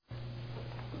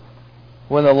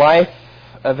Well, in the life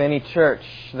of any church,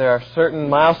 there are certain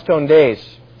milestone days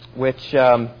which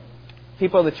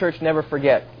people of the church never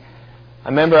forget. I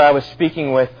remember I was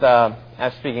speaking with, I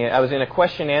was in a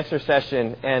question and answer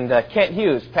session, and Kent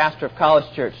Hughes, pastor of College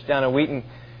Church down in Wheaton,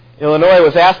 Illinois,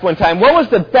 was asked one time, what was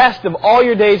the best of all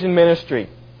your days in ministry?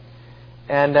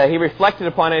 And he reflected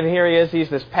upon it, and here he is. He's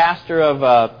this pastor of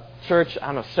a church, I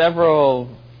don't know, several,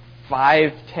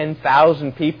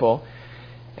 10,000 people,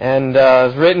 and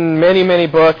has written many, many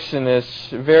books, and is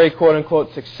very,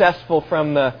 quote-unquote, successful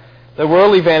from the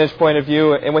worldly vantage point of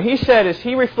view. And what he said is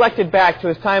he reflected back to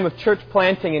his time of church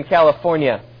planting in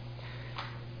California.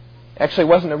 Actually, it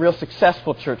wasn't a real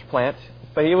successful church plant,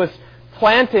 but he was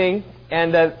planting,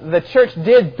 and the church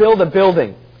did build a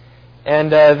building.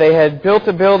 And they had built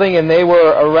a building, and they were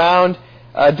around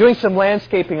doing some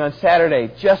landscaping on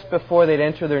Saturday just before they'd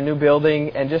enter their new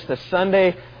building. And just the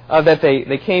Sunday that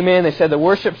they came in, they said the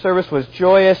worship service was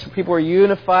joyous, people were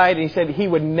unified, and he said he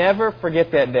would never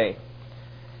forget that day.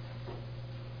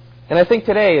 And I think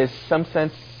today is, in some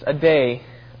sense, a day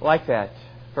like that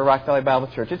for Rock Valley Bible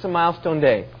Church. It's a milestone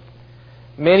day.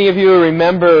 Many of you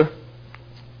remember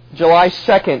July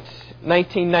 2nd,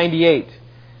 1998.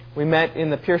 We met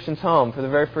in the Pearson's home for the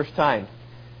very first time.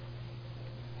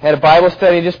 Had a Bible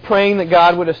study, just praying that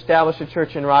God would establish a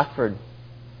church in Rockford.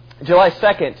 July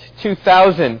 2nd,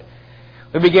 2000,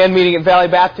 we began meeting at Valley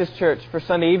Baptist Church for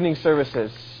Sunday evening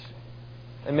services.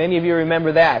 And many of you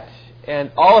remember that.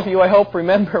 And all of you, I hope,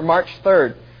 remember March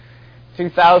 3rd,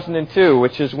 2002,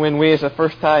 which is when we as a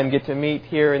first time get to meet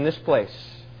here in this place.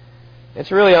 It's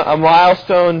really a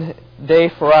milestone day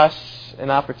for us,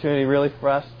 an opportunity really for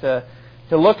us to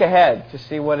look ahead, to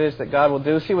see what it is that God will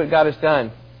do, see what God has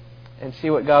done, and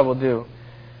see what God will do.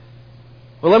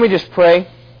 Well, let me just pray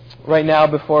right now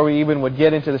before we even would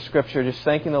get into the Scripture, just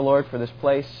thanking the Lord for this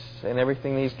place and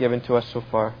everything that He's given to us so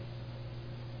far.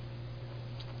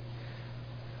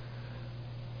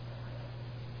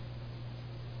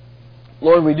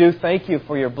 Lord, we do thank You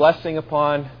for Your blessing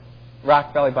upon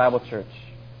Rock Valley Bible Church.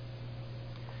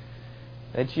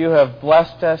 That You have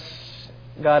blessed us,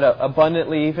 God,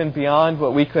 abundantly, even beyond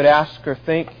what we could ask or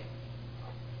think.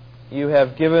 You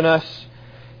have given us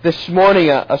this morning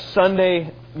a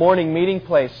Sunday morning meeting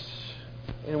place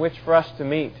in which for us to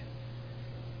meet.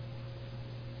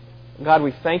 God,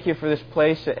 we thank You for this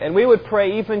place, and we would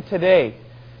pray even today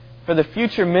for the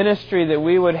future ministry that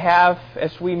we would have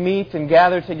as we meet and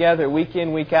gather together week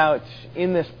in, week out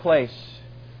in this place.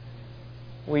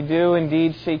 We do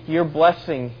indeed seek Your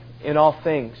blessing in all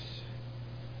things.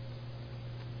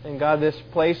 And God, this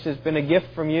place has been a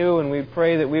gift from You, and we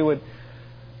pray that we would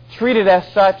treat it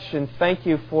as such and thank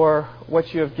You for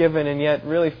what You have given, and yet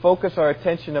really focus our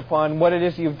attention upon what it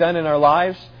is You've done in our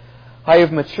lives, how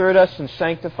You've matured us and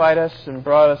sanctified us and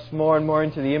brought us more and more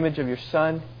into the image of Your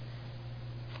Son.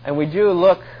 And we do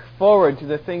look forward to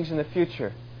the things in the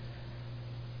future.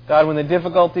 God, when the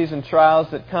difficulties and trials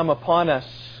that come upon us,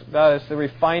 God, as they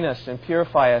refine us and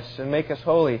purify us and make us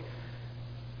holy,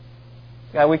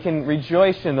 God, we can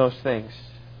rejoice in those things.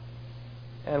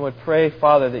 And would pray,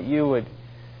 Father, that You would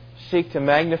seek to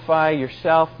magnify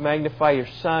Yourself, magnify Your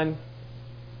Son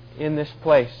in this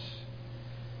place.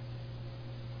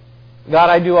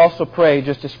 God, I do also pray,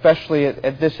 just especially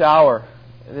at this hour,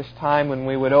 at this time when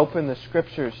we would open the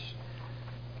Scriptures,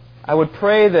 I would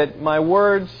pray that my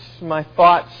words, my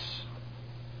thoughts,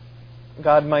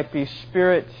 God, might be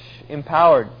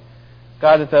Spirit-empowered.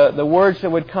 God, that the words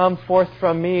that would come forth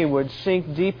from me would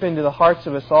sink deep into the hearts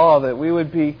of us all, that we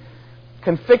would be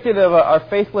convicted of our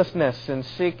faithlessness and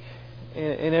seek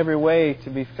in every way to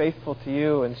be faithful to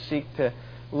You and seek to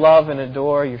love and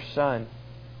adore Your Son.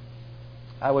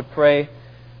 I would pray,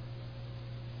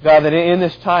 God, that in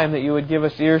this time that You would give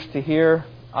us ears to hear,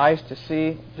 eyes to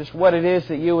see, just what it is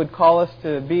that You would call us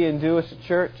to be and do as a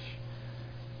church,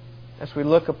 as we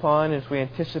look upon, as we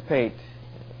anticipate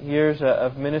years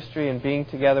of ministry and being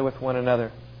together with one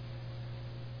another.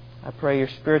 I pray Your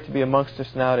Spirit to be amongst us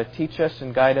now to teach us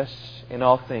and guide us in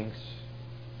all things.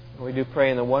 And we do pray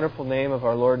in the wonderful name of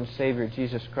our Lord and Savior,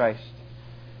 Jesus Christ.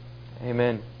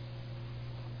 Amen.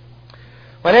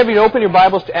 I'd have you to open your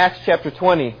Bibles to Acts chapter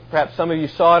 20. Perhaps some of you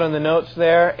saw it on the notes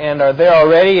there and are there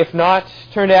already. If not,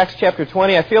 turn to Acts chapter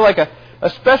 20. I feel like a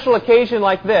special occasion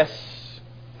like this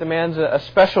demands a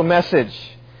special message.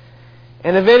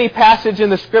 And of any passage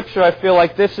in the Scripture, I feel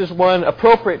like this is one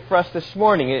appropriate for us this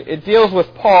morning. It deals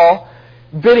with Paul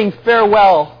bidding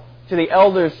farewell to the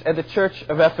elders at the church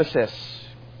of Ephesus.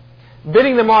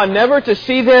 Bidding them on never to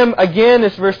see them again,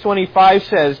 as verse 25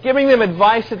 says. Giving them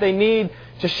advice that they need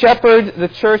to shepherd the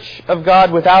church of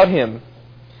God without him.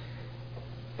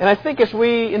 And I think as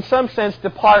we, in some sense,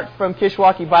 depart from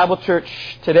Kishwaukee Bible Church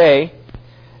today,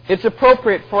 it's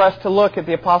appropriate for us to look at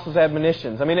the Apostles'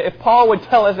 admonitions. I mean, if Paul would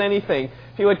tell us anything,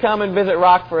 if he would come and visit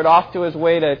Rockford off to his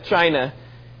way to China,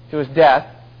 to his death,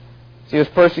 he was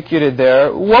persecuted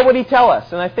there, what would he tell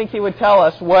us? And I think he would tell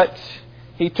us what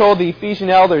he told the Ephesian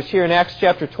elders here in Acts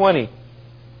chapter 20. You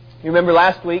remember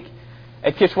last week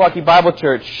at Kishwaukee Bible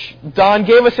Church, Don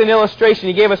gave us an illustration.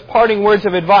 He gave us parting words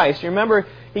of advice. You remember,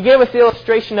 he gave us the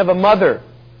illustration of a mother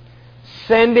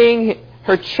sending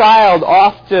her child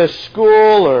off to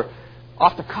school or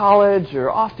off to college or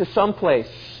off to someplace.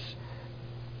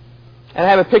 And I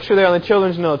have a picture there on the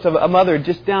children's notes of a mother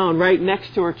just down right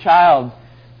next to her child.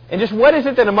 And just what is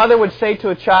it that a mother would say to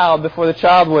a child before the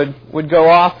child would go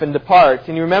off and depart?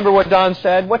 And you remember what Don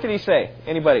said? What did he say?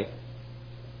 Anybody?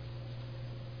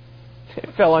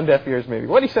 It fell on deaf ears maybe.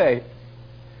 What did he say?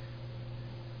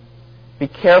 Be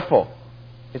careful,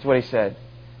 is what he said.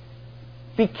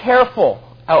 Be careful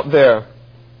out there.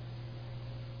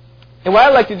 And what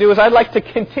I'd like to do is I'd like to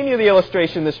continue the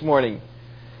illustration this morning.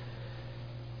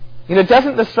 You know,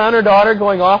 doesn't the son or daughter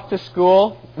going off to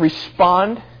school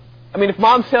respond? I mean, if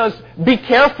mom says, be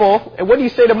careful, and what do you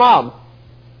say to mom?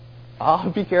 Oh,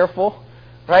 be careful.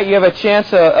 Right? You have a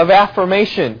chance of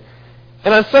affirmation.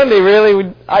 And on Sunday,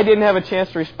 really, I didn't have a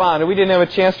chance to respond. And we didn't have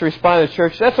a chance to respond to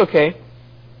church. That's okay.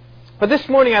 But this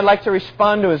morning, I'd like to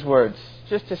respond to his words.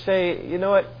 Just to say, you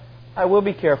know what? I will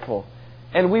be careful.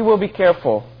 And we will be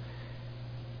careful.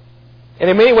 And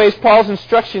in many ways, Paul's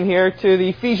instruction here to the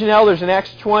Ephesian elders in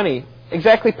Acts 20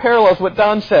 exactly parallels what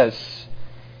Don says.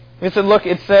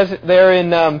 It says there in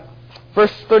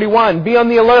verse 31, be on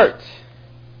the alert.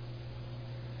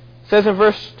 It says in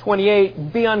verse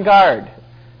 28, be on guard.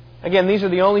 Again, these are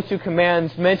the only two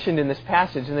commands mentioned in this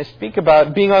passage, and they speak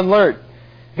about being on alert,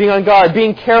 being on guard,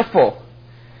 being careful.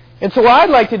 And so what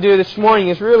I'd like to do this morning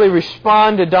is really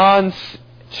respond to Don's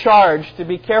charge to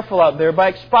be careful out there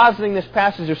by expositing this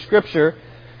passage of Scripture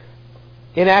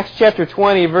in Acts chapter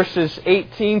 20, verses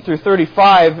 18 through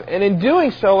 35. And in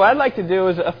doing so, what I'd like to do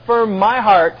is affirm my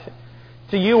heart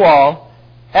to you all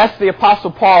as the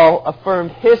Apostle Paul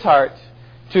affirmed his heart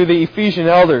to the Ephesian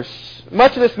elders.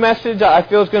 Much of this message, I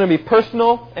feel, is going to be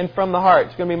personal and from the heart.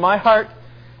 It's going to be my heart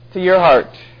to your heart.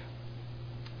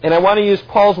 And I want to use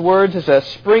Paul's words as a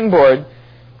springboard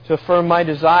to affirm my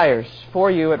desires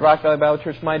for you at Rock Valley Bible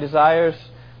Church, my desires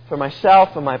for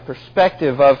myself and my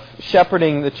perspective of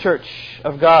shepherding the church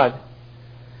of God.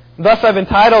 Thus, I've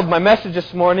entitled my message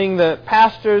this morning, The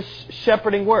Pastor's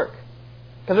Shepherding Work.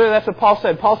 Because really that's what Paul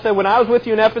said. Paul said, when I was with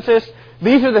you in Ephesus,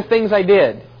 these are the things I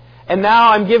did. And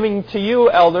now I'm giving to you,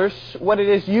 elders, what it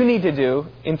is you need to do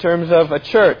in terms of a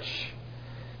church.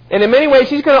 And in many ways,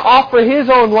 he's going to offer his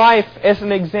own life as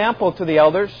an example to the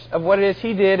elders of what it is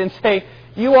he did and say,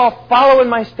 you all follow in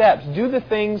my steps. Do the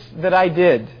things that I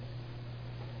did.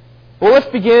 Well, let's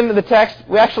begin the text.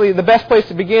 The best place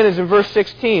to begin is in verse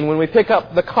 16. When we pick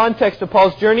up the context of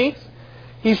Paul's journey,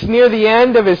 he's near the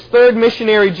end of his third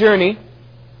missionary journey.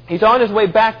 He's on his way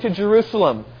back to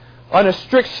Jerusalem on a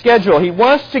strict schedule. He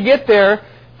wants to get there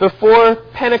before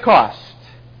Pentecost.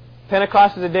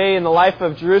 Pentecost is a day in the life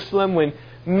of Jerusalem when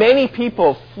many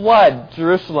people flood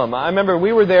Jerusalem. I remember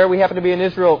we were there. We happened to be in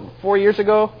Israel 4 years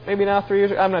ago, maybe now 3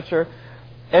 years ago. I'm not sure.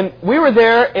 And we were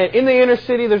there in the inner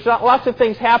city. There's lots of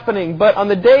things happening. But on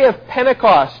the day of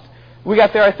Pentecost, we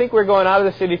got there. I think we were going out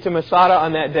of the city to Masada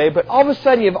on that day. But all of a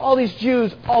sudden, you have all these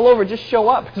Jews all over just show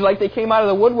up. It's like they came out of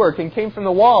the woodwork and came from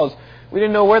the walls. We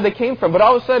didn't know where they came from. But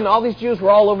all of a sudden, all these Jews were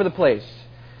all over the place.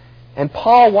 And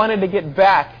Paul wanted to get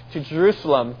back to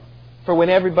Jerusalem for when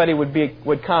everybody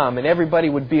would come and everybody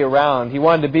would be around. He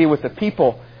wanted to be with the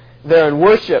people there and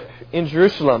worship in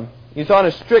Jerusalem. He's on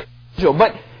a strict schedule.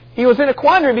 But he was in a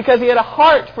quandary because he had a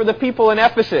heart for the people in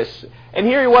Ephesus. And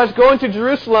here he was going to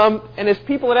Jerusalem, and his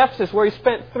people in Ephesus, where he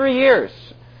spent 3 years,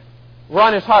 were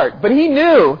on his heart. But he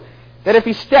knew that if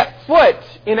he stepped foot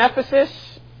in Ephesus,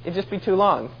 it'd just be too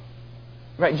long.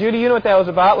 Right, Judy, you know what that was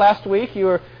about last week? You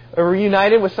were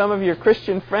reunited with some of your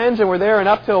Christian friends and were there and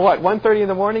up till, 1:30 in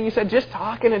the morning? You said, just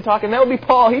talking and talking. That would be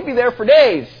Paul. He'd be there for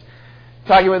days,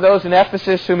 talking with those in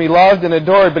Ephesus whom he loved and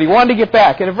adored. But he wanted to get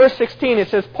back. And in verse 16 it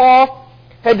says, Paul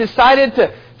had decided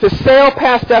to sail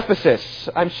past Ephesus,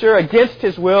 I'm sure against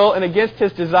his will and against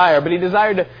his desire. But he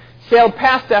desired to sail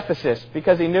past Ephesus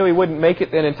because he knew he wouldn't make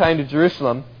it then in time to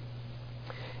Jerusalem,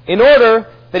 in order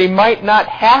that he might not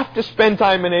have to spend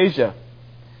time in Asia.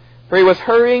 For he was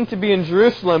hurrying to be in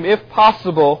Jerusalem, if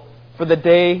possible, for the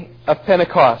day of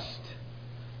Pentecost.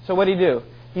 So what did he do?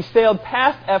 He sailed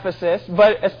past Ephesus,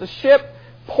 but as the ship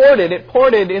ported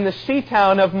in the sea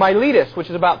town of Miletus, which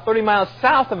is about 30 miles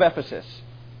south of Ephesus.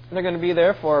 They're going to be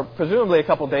there for presumably a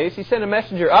couple days. He sent a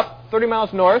messenger up 30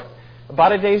 miles north,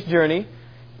 about a day's journey.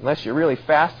 Unless you're really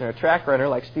fast and a track runner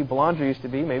like Steve Belanger used to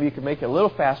be, maybe you could make it a little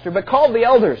faster. But called the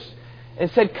elders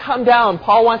and said, come down.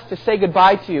 Paul wants to say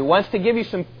goodbye to you, wants to give you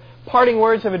some parting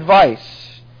words of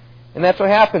advice. And that's what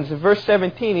happens. In verse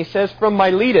 17, he says, from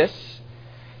Miletus,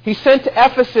 he sent to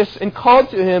Ephesus and called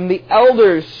to him the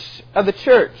elders of the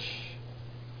church.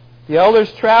 The elders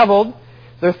traveled,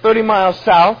 they're 30 miles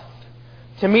south,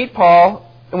 to meet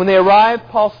Paul. And when they arrived,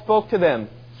 Paul spoke to them,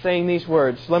 saying these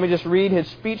words. Let me just read his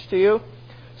speech to you.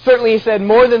 Certainly he said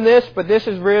more than this, but this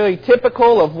is really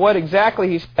typical of what exactly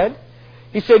he said.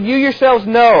 He said, you yourselves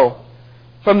know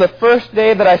from the first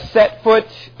day that I set foot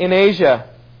in Asia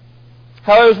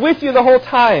how I was with you the whole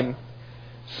time,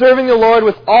 serving the Lord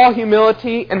with all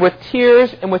humility and with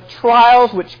tears and with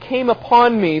trials which came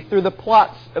upon me through the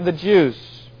plots of the Jews.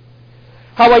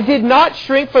 How I did not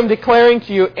shrink from declaring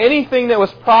to you anything that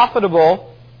was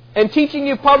profitable and teaching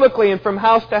you publicly and from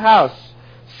house to house,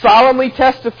 solemnly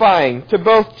testifying to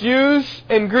both Jews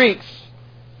and Greeks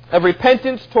of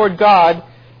repentance toward God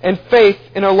and faith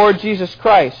in our Lord Jesus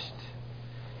Christ.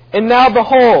 And now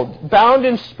behold, bound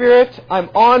in spirit, I'm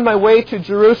on my way to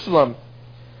Jerusalem,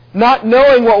 not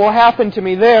knowing what will happen to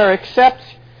me there, except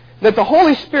that the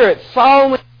Holy Spirit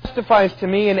solemnly testifies to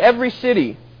me in every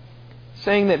city,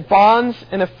 saying that bonds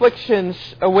and afflictions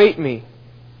await me.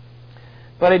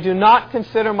 But I do not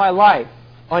consider my life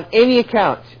on any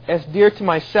account as dear to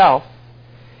myself,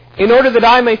 in order that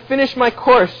I may finish my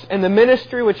course in the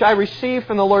ministry which I received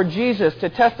from the Lord Jesus to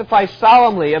testify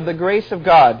solemnly of the grace of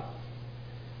God.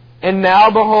 And now,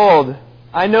 behold,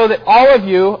 I know that all of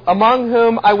you, among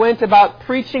whom I went about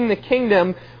preaching the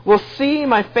kingdom, will see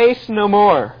my face no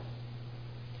more.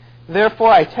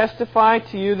 Therefore I testify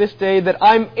to you this day that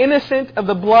I'm innocent of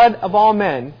the blood of all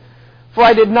men, for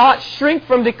I did not shrink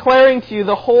from declaring to you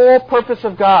the whole purpose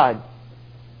of God.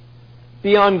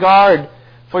 Be on guard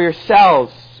for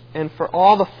yourselves and for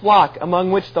all the flock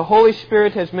among which the Holy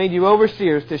Spirit has made you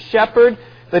overseers to shepherd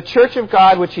the church of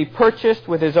God which He purchased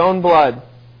with His own blood.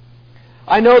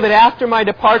 I know that after my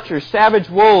departure savage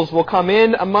wolves will come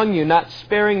in among you, not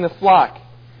sparing the flock.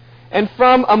 And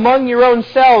from among your own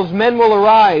selves men will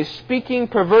arise, speaking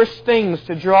perverse things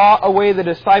to draw away the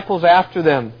disciples after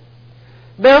them.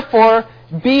 Therefore,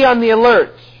 be on the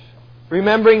alert,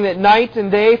 remembering that night and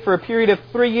day for a period of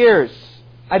 3 years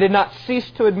I did not cease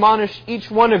to admonish each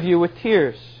one of you with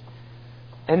tears.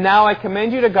 And now I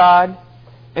commend you to God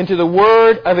and to the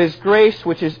word of His grace,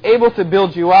 which is able to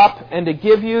build you up and to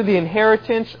give you the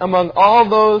inheritance among all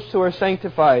those who are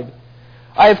sanctified.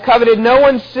 I have coveted no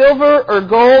one's silver or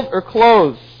gold or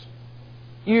clothes.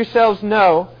 You yourselves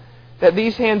know that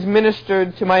these hands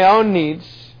ministered to my own needs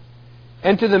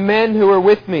and to the men who were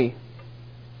with me.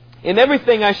 In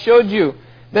everything I showed you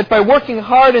that by working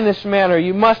hard in this manner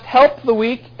you must help the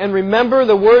weak and remember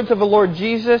the words of the Lord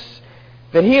Jesus,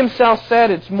 that He Himself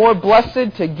said, it's more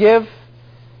blessed to give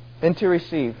than to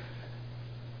receive.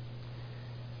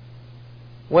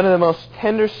 One of the most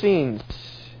tender scenes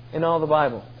in all the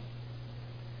Bible.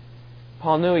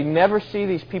 Paul knew he'd never see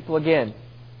these people again.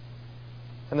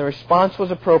 And the response was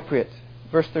appropriate.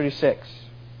 Verse 36.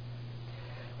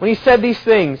 When he said these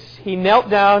things, he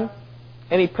knelt down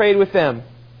and he prayed with them,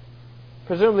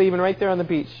 presumably even right there on the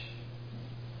beach,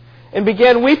 and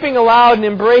began weeping aloud, and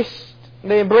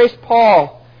they embraced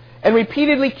Paul and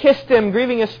repeatedly kissed him,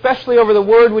 grieving especially over the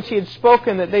word which he had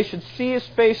spoken, that they should see his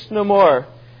face no more.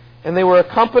 And they were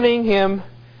accompanying him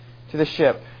to the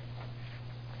ship.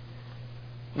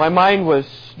 My mind was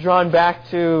drawn back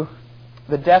to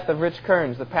the death of Rich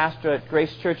Kearns, the pastor at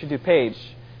Grace Church of DuPage,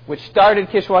 which started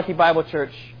Kishwaukee Bible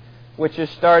Church, which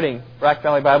is starting Rock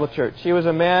Valley Bible Church. He was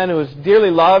a man who was dearly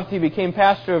loved. He became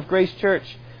pastor of Grace Church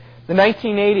in the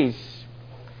 1980s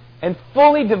and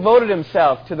fully devoted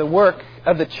himself to the work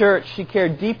of the church. He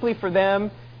cared deeply for them,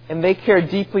 and they cared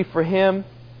deeply for him.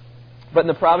 But in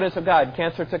the providence of God,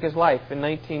 cancer took his life in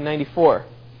 1994.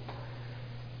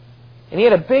 And he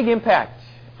had a big impact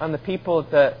on the people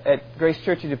at Grace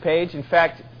Church of DuPage. In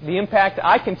fact, the impact,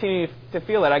 I continue to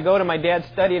feel it. I go to my dad's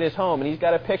study at his home, and he's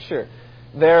got a picture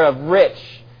there of Rich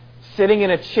sitting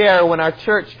in a chair when our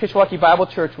church, Kishwaukee Bible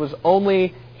Church, was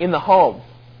only in the home.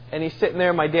 And he's sitting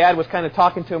there, my dad was kind of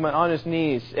talking to him on his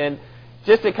knees. And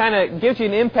just it kind of gives you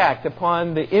an impact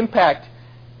upon the impact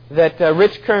that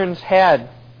Rich Kearns had.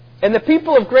 And the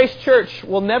people of Grace Church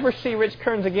will never see Rich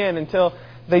Kearns again until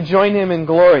they join him in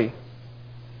glory.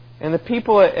 And the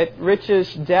people at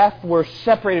Rich's death were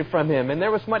separated from him. And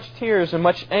there was much tears and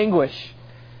much anguish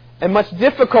and much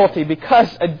difficulty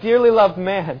because a dearly loved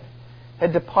man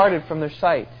had departed from their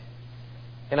sight.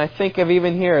 And I think of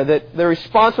even here that the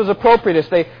response was appropriate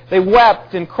as they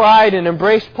wept and cried and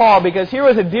embraced Paul, because here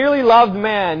was a dearly loved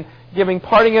man giving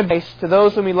parting advice to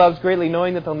those whom he loves greatly,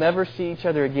 knowing that they'll never see each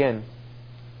other again.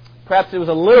 Perhaps it was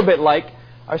a little bit like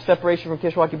our separation from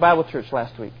Kishwaukee Bible Church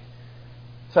last week.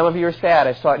 Some of you are sad.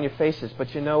 I saw it in your faces.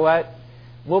 But you know what?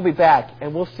 We'll be back,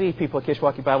 and we'll see people at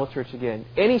Kishwaukee Bible Church again.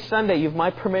 Any Sunday, you have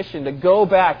my permission to go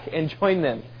back and join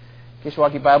them.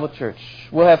 Kishwaukee Bible Church.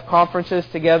 We'll have conferences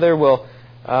together. We'll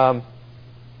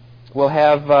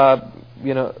have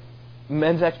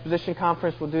men's exposition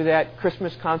conference. We'll do that.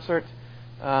 Christmas concert.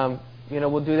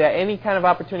 We'll do that. Any kind of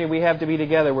opportunity we have to be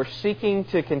together. We're seeking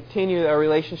to continue our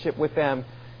relationship with them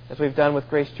as we've done with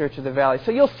Grace Church of the Valley.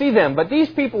 So you'll see them, but these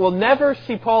people will never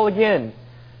see Paul again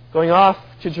going off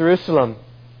to Jerusalem.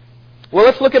 Well,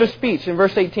 let's look at a speech in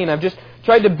verse 18. I've just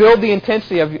tried to build the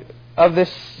intensity of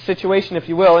this situation, if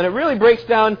you will, and it really breaks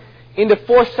down into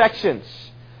 4 sections.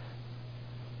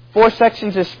 4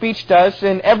 sections his speech does,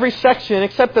 and every section,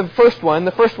 except the first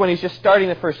one he's just starting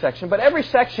the first section, but every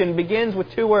section begins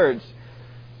with 2 words,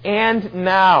 and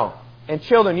now. And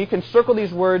children, you can circle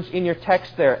these words in your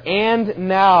text there. And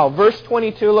now. Verse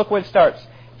 22, look what it starts.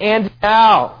 And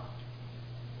now.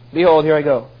 Behold, here I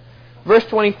go. Verse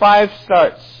 25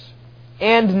 starts.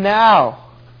 And now.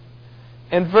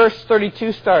 And verse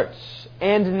 32 starts.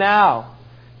 And now.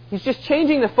 He's just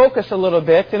changing the focus a little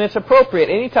bit, and it's appropriate.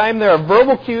 Anytime there are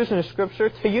verbal cues in the Scripture,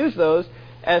 to use those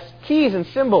as keys and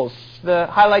symbols to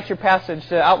highlight your passage,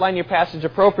 to outline your passage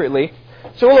appropriately.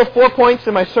 So we'll have 4 points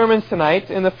in my sermons tonight,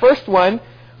 and the first one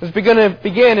is going to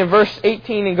begin in verse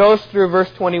 18 and goes through verse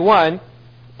 21.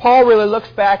 Paul really looks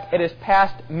back at his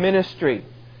past ministry.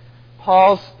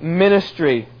 Paul's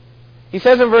ministry. He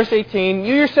says in verse 18,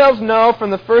 "You yourselves know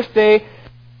from the first day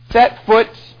set foot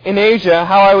in Asia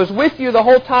how I was with you the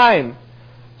whole time,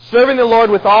 serving the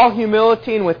Lord with all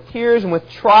humility and with tears and with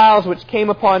trials which came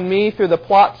upon me through the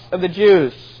plots of the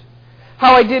Jews.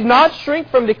 How I did not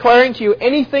shrink from declaring to you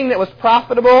anything that was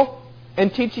profitable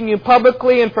and teaching you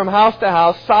publicly and from house to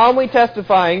house, solemnly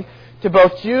testifying to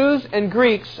both Jews and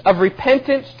Greeks of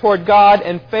repentance toward God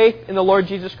and faith in the Lord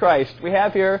Jesus Christ." We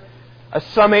have here a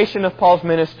summation of Paul's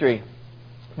ministry.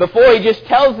 Before he just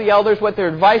tells the elders what their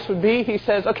advice would be, he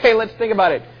says, okay, let's think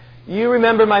about it. You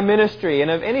remember my ministry. And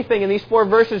if anything, in these 4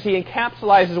 verses, he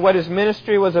encapsulates what his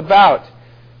ministry was about.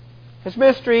 His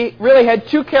ministry really had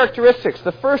 2 characteristics.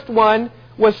 The first one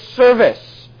was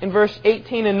service in verse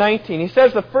 18 and 19. He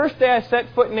says, "The first day I set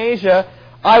foot in Asia,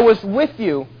 I was with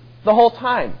you the whole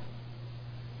time."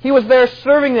 He was there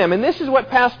serving them. And this is what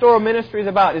pastoral ministry is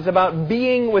about. It's about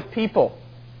being with people.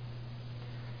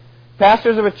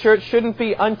 Pastors of a church shouldn't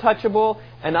be untouchable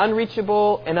and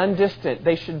unreachable and undistant.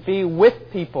 They should be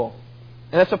with people.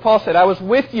 And that's what Paul said, "I was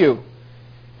with you."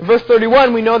 In verse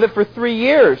 31, we know that for 3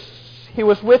 years he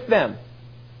was with them.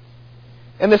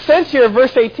 And the sense here of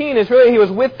verse 18 is really he was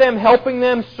with them, helping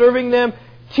them, serving them,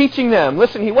 teaching them.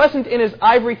 Listen, he wasn't in his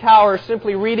ivory tower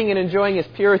simply reading and enjoying his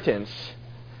Puritans.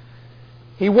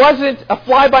 He wasn't a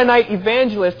fly-by-night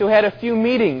evangelist who had a few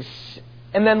meetings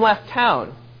and then left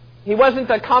town. He wasn't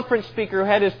a conference speaker who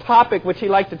had his topic, which he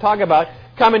liked to talk about,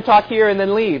 come and talk here and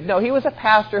then leave. No, he was a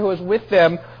pastor who was with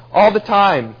them all the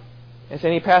time, as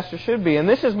any pastor should be. And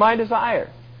this is my desire,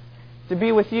 to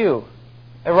be with you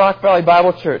at Rock Valley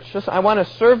Bible Church. I want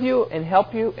to serve you and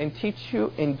help you and teach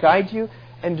you and guide you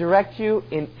and direct you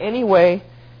in any way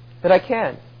that I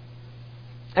can.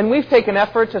 And we've taken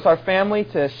efforts as our family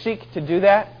to seek to do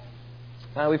that.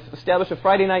 We've established a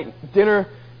Friday night dinner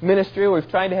ministry where we've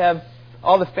tried to have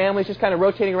all the families just kind of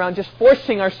rotating around, just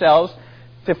forcing ourselves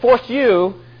to force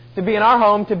you to be in our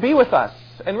home, to be with us.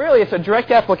 And really, it's a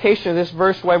direct application of this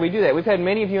verse why we do that. We've had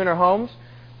many of you in our homes.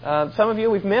 Some of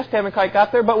you we've missed, haven't quite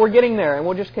got there, but we're getting there. And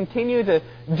we'll just continue to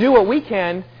do what we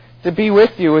can to be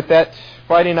with you with that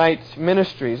Friday night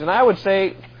ministries. And I would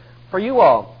say, for you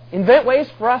all, invent ways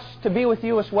for us to be with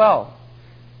you as well.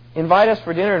 Invite us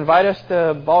for dinner, invite us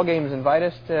to ball games, invite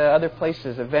us to other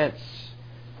places, events.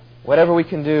 Whatever we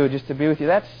can do just to be with you.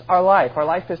 That's our life. Our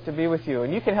life is to be with you.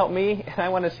 And you can help me, and I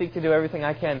want to seek to do everything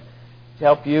I can to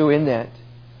help you in that.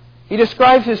 He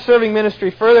describes his serving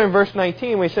ministry further in verse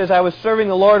 19 where he says, "I was serving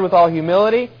the Lord with all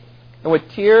humility and with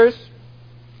tears,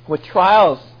 with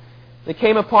trials that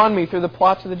came upon me through the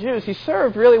plots of the Jews." He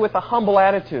served really with a humble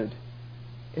attitude,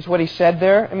 is what he said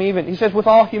there. I mean, even he says with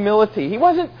all humility. He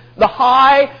wasn't the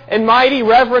high and mighty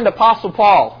Reverend Apostle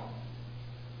Paul.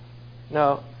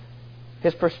 No.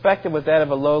 His perspective was that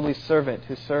of a lowly servant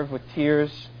who served with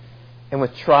tears and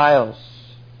with trials.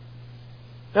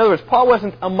 In other words, Paul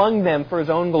wasn't among them for his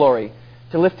own glory,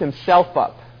 to lift himself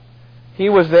up. He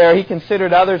was there. He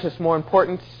considered others as more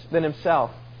important than himself.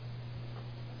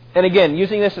 And again,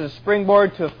 using this as a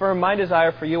springboard to affirm my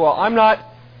desire for you all. I'm not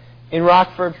in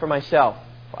Rockford for myself.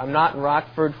 I'm not in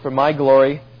Rockford for my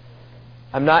glory.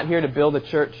 I'm not here to build a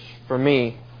church for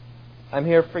me. I'm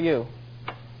here for you.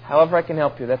 However I can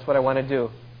help you, that's what I want to do.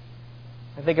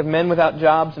 I think of men without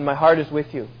jobs, and my heart is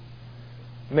with you.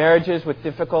 Marriages with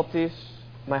difficulties,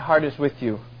 my heart is with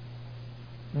you.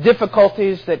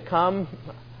 Difficulties that come,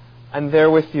 I'm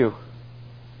there with you.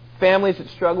 Families that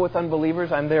struggle with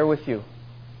unbelievers, I'm there with you.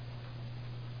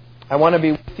 I want to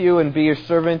be with you and be your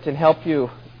servant and help you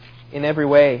in every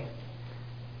way.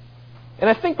 And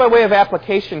I think by way of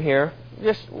application here,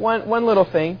 just one little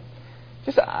thing.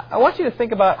 I want you to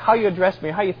think about how you address me,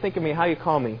 how you think of me, how you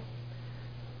call me.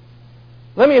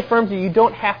 Let me affirm to you, you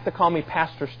don't have to call me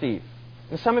Pastor Steve.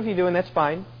 And some of you do, and that's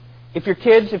fine. If your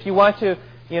kids, if you want to,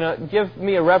 give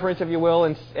me a reverence, if you will,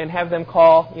 and have them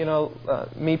call,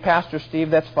 me Pastor Steve,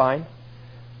 that's fine.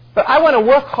 But I want to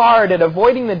work hard at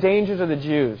avoiding the dangers of the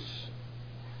Jews.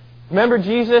 Remember,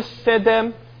 Jesus said to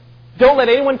them, don't let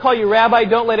anyone call you rabbi,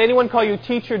 don't let anyone call you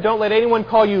teacher, don't let anyone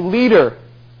call you leader.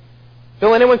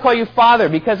 Don't let anyone call you father,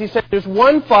 because he said there's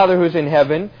one Father who's in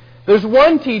heaven, there's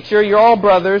one teacher, you're all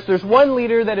brothers, there's one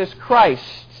leader that is Christ.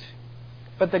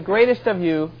 But the greatest of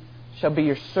you shall be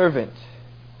your servant.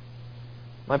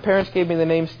 My parents gave me the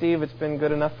name Steve. It's been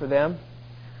good enough for them.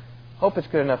 Hope it's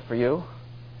good enough for you.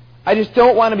 I just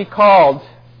don't want to be called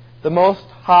the most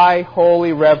high,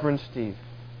 holy, reverend Steve.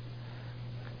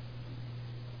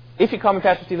 If you call me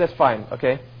Pastor Steve, that's fine,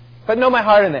 okay? But know my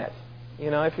heart in that.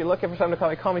 If you're looking for someone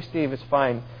to call me Steve, it's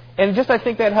fine. And just I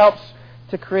think that helps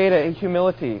to create a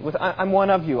humility. I'm one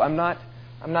of you. I'm not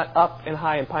up and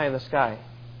high and pie in the sky.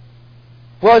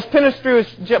 Well,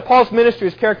 Paul's ministry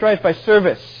is characterized by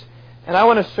service. And I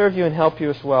want to serve you and help you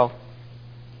as well.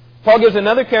 Paul gives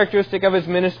another characteristic of his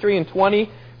ministry in 20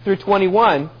 through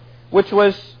 21, which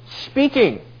was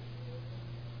speaking.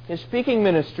 His speaking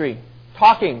ministry,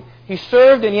 talking. He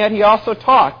served and yet he also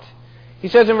talked. He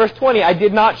says in verse 20, I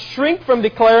did not shrink from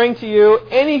declaring to you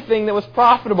anything that was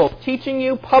profitable, teaching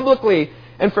you publicly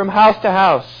and from house to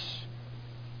house.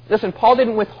 Listen, Paul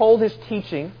didn't withhold his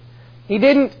teaching. He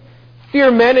didn't fear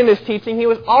men in his teaching. He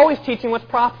was always teaching what's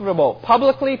profitable.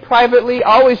 Publicly, privately,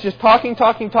 always just talking,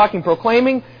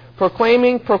 proclaiming.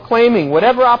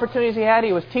 Whatever opportunities he had,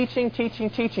 he was teaching,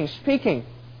 speaking.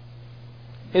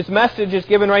 His message is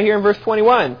given right here in verse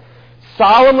 21.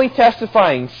 Solemnly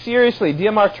testifying, seriously,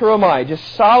 diamarturomai, just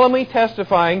solemnly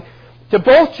testifying to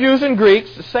both Jews and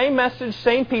Greeks, the same message,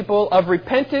 same people, of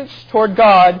repentance toward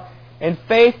God and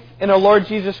faith in our Lord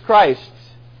Jesus Christ.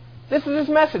 This is his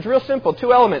message, real simple,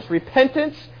 two elements,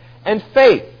 repentance and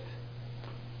faith.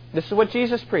 This is what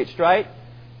Jesus preached, right?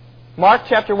 Mark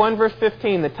chapter 1, verse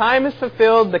 15, the time is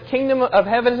fulfilled, the kingdom of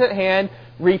heaven is at hand,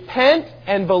 repent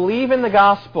and believe in the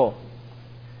gospel.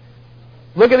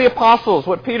 Look at the apostles,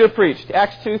 what Peter preached,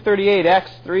 Acts 2:38,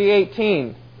 Acts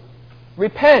 3:18.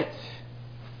 Repent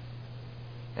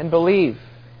and believe.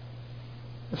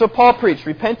 And so Paul preached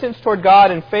repentance toward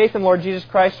God and faith in Lord Jesus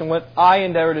Christ, and what I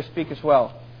endeavor to speak as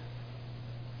well.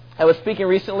 I was speaking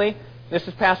recently, this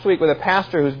past week, with a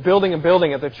pastor who's building a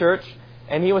building at the church,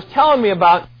 and he was telling me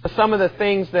about some of the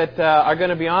things that are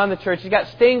going to be on the church. He's got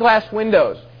stained glass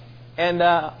windows. And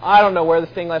I don't know where the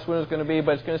stained glass window is going to be,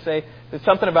 but it's going to say there's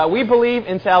something about we believe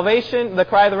in salvation, the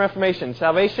cry of the Reformation.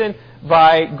 Salvation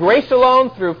by grace alone,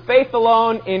 through faith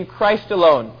alone, in Christ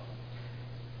alone.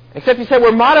 Except he said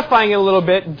we're modifying it a little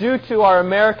bit due to our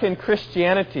American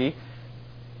Christianity,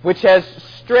 which has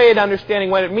strayed understanding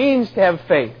what it means to have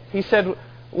faith. He said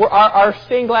our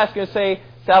stained glass is going to say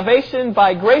salvation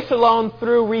by grace alone,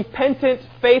 through repentant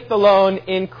faith alone,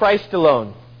 in Christ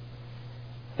alone.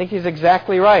 I think he's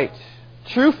exactly right.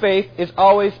 True faith is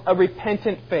always a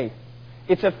repentant faith.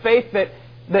 It's a faith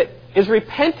that is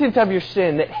repentant of your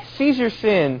sin, that sees your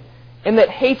sin, and that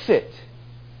hates it.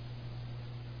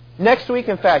 Next week,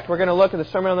 in fact, we're going to look at the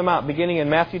Sermon on the Mount, beginning in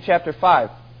Matthew chapter 5.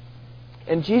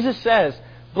 And Jesus says,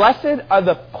 blessed are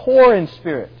the poor in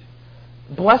spirit.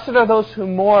 Blessed are those who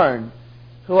mourn,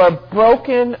 who are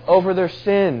broken over their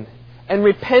sin, and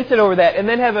repented over that, and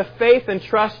then have a faith and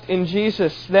trust in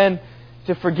Jesus, then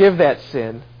to forgive that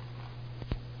sin.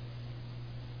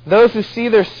 Those who see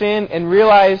their sin and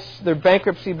realize their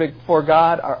bankruptcy before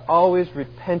God are always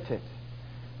repentant.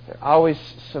 They're always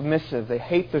submissive. They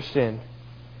hate their sin.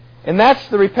 And that's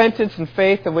the repentance and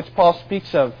faith of which Paul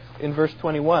speaks of in verse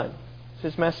 21. It's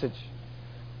his message.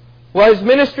 Well, his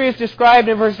ministry is described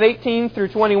in verse 18 through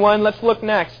 21. Let's look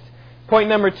next. Point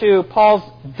number 2, Paul's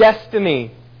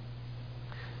destiny.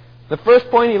 The first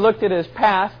point, he looked at his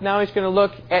past. Now he's going to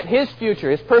look at his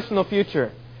future, his personal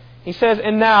future. He says,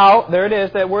 and now, there it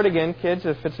is, that word again, kids.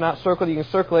 If it's not circled, you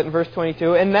can circle it in verse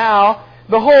 22. And now,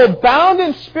 behold, bound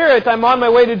in spirit, I'm on my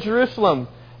way to Jerusalem,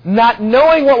 not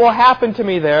knowing what will happen to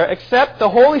me there, except the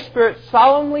Holy Spirit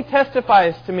solemnly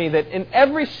testifies to me that in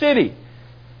every city,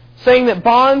 saying that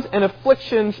bonds and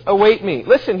afflictions await me.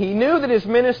 Listen, he knew that his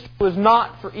ministry was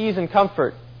not for ease and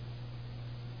comfort.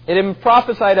 It had been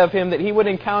prophesied of him that he would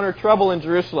encounter trouble in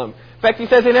Jerusalem. In fact, he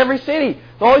says in every city,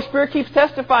 the Holy Spirit keeps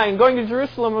testifying, going to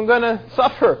Jerusalem, I'm going to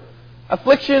suffer.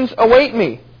 Afflictions await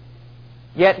me.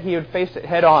 Yet he would face it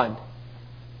head on.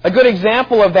 A good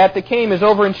example of that came is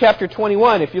over in chapter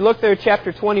 21. If you look there at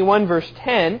chapter 21, verse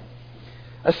 10,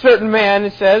 a certain man,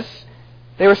 it says,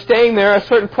 they were staying there, a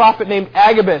certain prophet named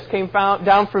Agabus came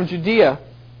down from Judea.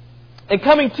 And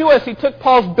coming to us, he took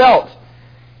Paul's belt.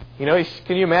 You know,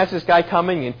 can you imagine this guy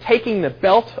coming and taking the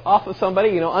belt off of somebody,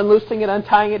 unloosing it,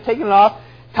 untying it, taking it off,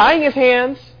 tying his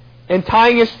hands and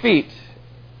tying his feet.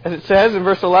 As it says in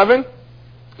verse 11,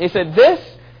 he said, this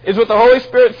is what the Holy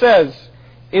Spirit says.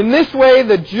 In this way,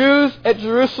 the Jews at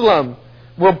Jerusalem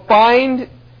will bind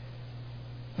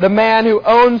the man who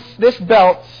owns this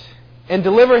belt and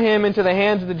deliver him into the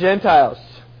hands of the Gentiles.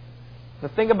 Now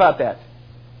think about that.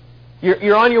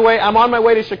 You're on your way. I'm on my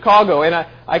way to Chicago, and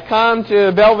I come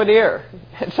to Belvedere,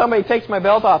 and somebody takes my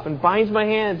belt off and binds my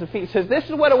hands and feet and says, this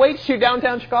is what awaits you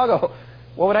downtown Chicago.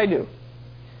 What would I do?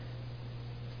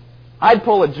 I'd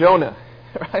pull a Jonah,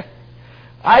 right?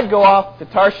 I'd go off to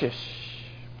Tarshish.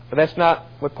 But that's not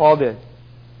what Paul did.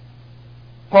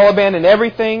 Paul abandoned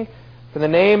everything for the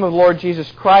name of the Lord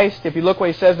Jesus Christ. If you look what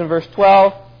he says in verse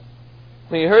 12,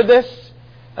 when you heard this,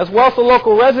 as well as the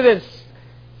local residents,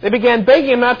 they began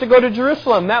begging him not to go to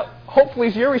Jerusalem. That hopefully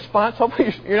is your response.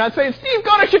 Hopefully you're not saying, Steve,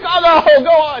 go to Chicago, go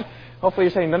on. Hopefully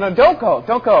you're saying, no, don't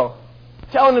go.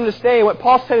 Telling them to stay. What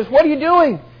Paul said is, what are you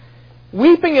doing?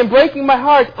 Weeping and breaking my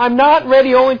heart. I'm not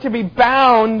ready only to be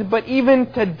bound, but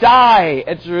even to die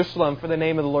at Jerusalem for the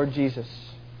name of the Lord Jesus.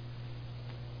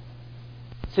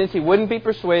 Since he wouldn't be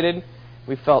persuaded,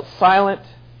 we felt silent.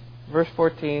 Verse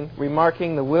 14,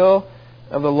 remarking the will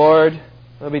of the Lord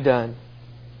will be done.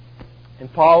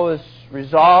 And Paul was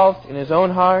resolved in his own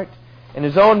heart, in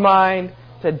his own mind,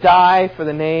 to die for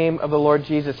the name of the Lord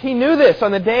Jesus. He knew this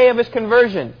on the day of his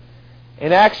conversion.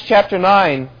 In Acts chapter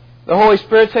 9, the Holy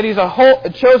Spirit said, he's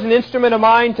a chosen instrument of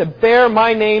mine to bear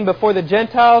my name before the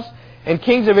Gentiles and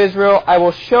kings of Israel. I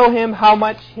will show him how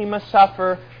much he must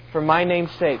suffer for my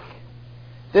name's sake.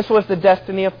 This was the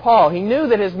destiny of Paul. He knew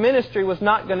that his ministry was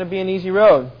not going to be an easy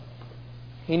road.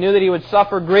 He knew that he would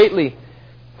suffer greatly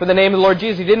for the name of the Lord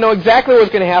Jesus. He didn't know exactly what was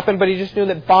going to happen, but he just knew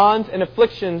that bonds and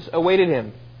afflictions awaited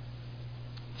him.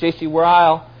 J.C.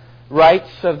 Ryle writes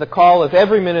of the call of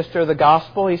every minister of the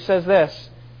gospel. He says this,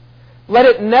 let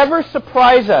it never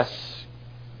surprise us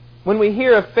when we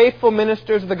hear of faithful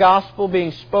ministers of the gospel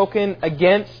being spoken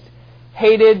against,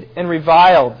 hated, and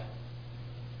reviled.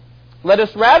 Let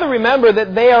us rather remember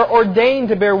that they are ordained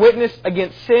to bear witness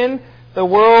against sin, the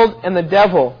world, and the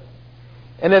devil.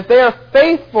 And if they are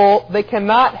faithful, they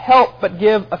cannot help but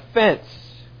give offense.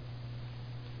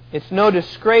 It's no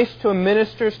disgrace to a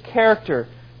minister's character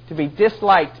to be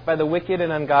disliked by the wicked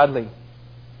and ungodly.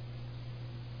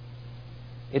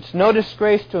 It's no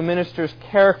disgrace to a minister's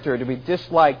character to be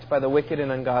disliked by the wicked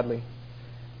and ungodly.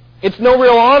 It's no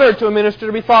real honor to a minister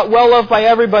to be thought well of by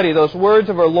everybody. Those words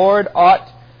of our Lord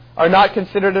are not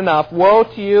considered enough. Woe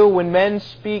to you when men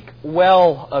speak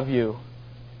well of you.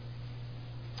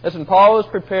 Listen, Paul was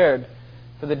prepared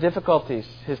for the difficulties,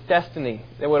 his destiny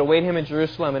that would await him in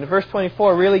Jerusalem. And verse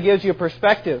 24 really gives you a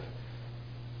perspective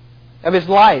of his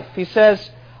life. He says,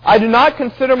 I do not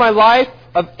consider my life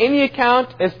of any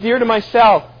account as dear to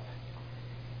myself,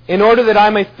 in order that I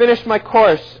may finish my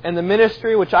course and the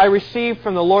ministry which I received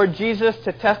from the Lord Jesus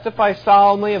to testify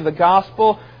solemnly of the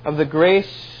gospel of the grace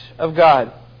of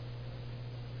God.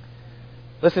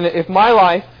 Listen, if my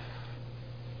life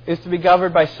is to be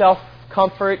governed by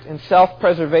self-comfort and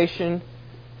self-preservation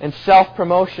and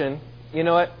self-promotion, you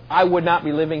know what? I would not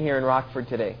be living here in Rockford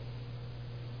today.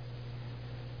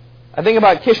 I think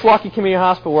about Kishwaukee Community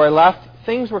Hospital where I left.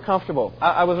 Things were comfortable.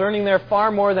 I was earning there far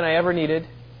more than I ever needed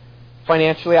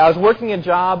financially. I was working a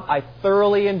job I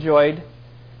thoroughly enjoyed.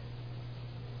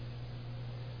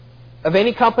 Of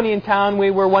any company in town,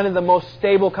 we were one of the most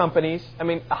stable companies. I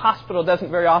mean, a hospital doesn't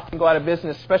very often go out of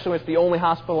business, especially when it's the only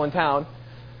hospital in town.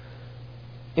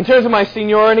 In terms of my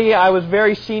seniority, I was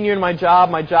very senior in my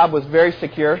job. My job was very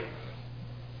secure.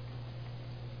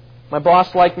 My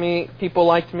boss liked me. People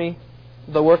liked me.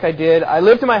 The work I did. I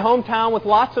lived in my hometown with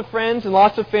lots of friends and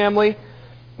lots of family.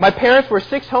 My parents were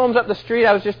 6 homes up the street.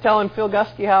 I was just telling Phil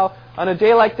Gusky how on a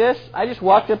day like this, I just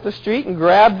walked up the street and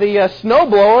grabbed the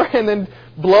snowblower and then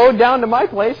blowed down to my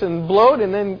place and blowed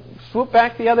and then swooped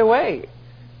back the other way.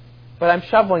 But I'm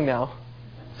shoveling now.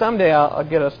 Someday I'll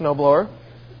get a snowblower.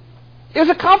 It was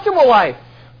a comfortable life.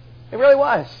 It really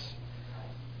was.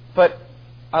 But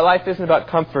my life isn't about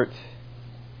comfort.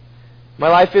 My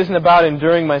life isn't about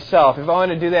enduring myself. If I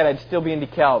wanted to do that, I'd still be in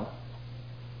DeKalb.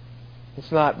 It's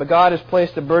not. But God has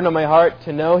placed a burden on my heart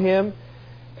to know Him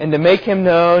and to make Him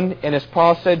known, and as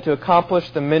Paul said, to accomplish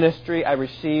the ministry I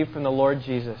received from the Lord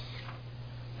Jesus.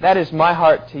 That is my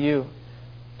heart to you.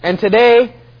 And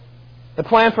today, the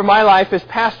plan for my life is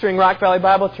pastoring Rock Valley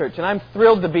Bible Church, and I'm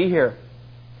thrilled to be here.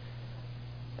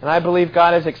 And I believe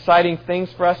God has exciting things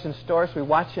for us in store as we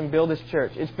watch Him build His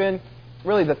church. It's been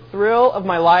really the thrill of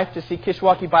my life to see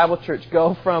Kishwaukee Bible Church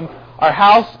go from our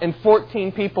house and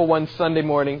 14 people one Saturday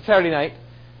night,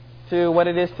 to what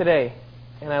it is today.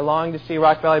 And I long to see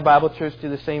Rock Valley Bible Church do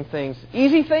the same things.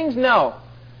 Easy things? No.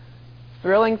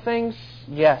 Thrilling things?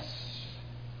 Yes.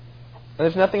 And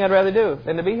there's nothing I'd rather do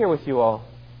than to be here with you all.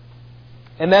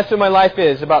 And that's what my life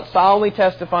is, about solemnly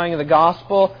testifying of the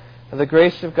gospel of the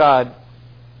grace of God.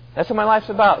 That's what my life's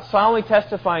about, solemnly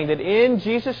testifying that in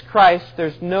Jesus Christ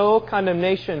there's no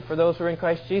condemnation for those who are in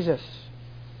Christ Jesus.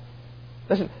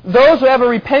 Listen, those who have a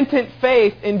repentant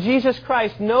faith in Jesus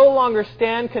Christ no longer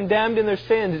stand condemned in their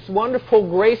sins. It's wonderful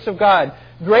grace of God,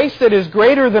 grace that is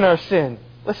greater than our sin.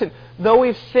 Listen, though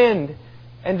we've sinned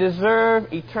and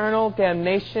deserve eternal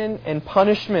damnation and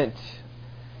punishment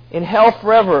in hell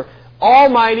forever,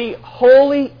 Almighty,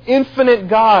 holy, infinite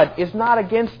God is not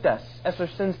against us as our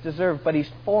sins deserve, but He's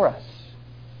for us.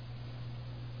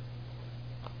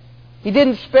 He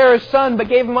didn't spare His Son, but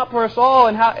gave Him up for us all.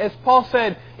 And how, as Paul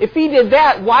said, if He did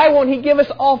that, why won't He give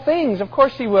us all things? Of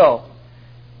course He will.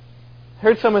 I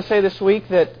heard someone say this week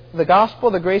that the gospel,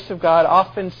 the grace of God,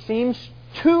 often seems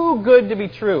too good to be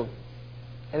true.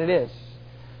 And it is.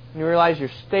 And you realize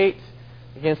your state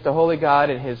against the holy God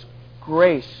and His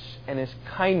grace and His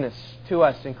kindness to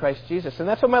us in Christ Jesus. And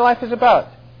that's what my life is about.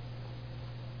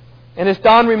 And as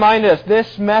Don reminded us,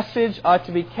 this message ought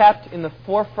to be kept in the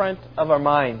forefront of our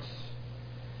minds.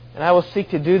 And I will seek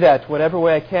to do that whatever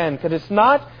way I can. Because it's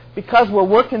not because we're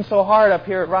working so hard up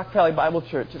here at Rock Valley Bible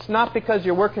Church. It's not because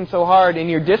you're working so hard in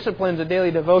your disciplines of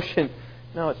daily devotion.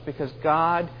 No, it's because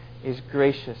God is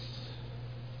gracious.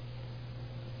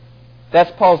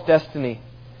 That's Paul's destiny.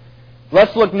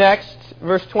 Let's look next.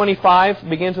 Verse 25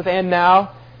 begins with "and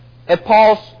now," at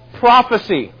Paul's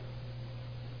prophecy.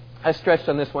 I stretched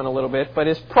on this one a little bit, but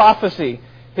his prophecy,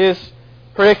 his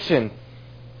prediction.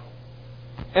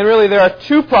 And really there are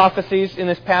 2 prophecies in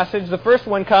this passage. The first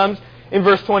one comes in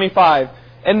verse 25.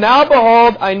 "And now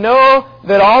behold, I know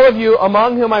that all of you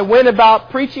among whom I went about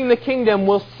preaching the kingdom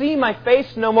will see my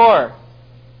face no more."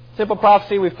 Simple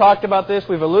prophecy. We've talked about this.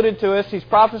 We've alluded to this. He's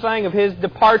prophesying of his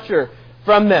departure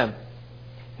from them.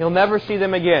 He'll never see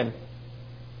them again.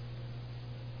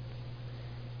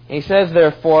 And he says,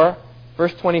 therefore,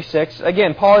 verse 26,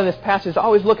 again, Paul in this passage is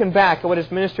always looking back at what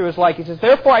his ministry was like. He says,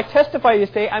 "Therefore I testify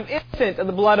this day, I'm innocent of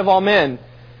the blood of all men.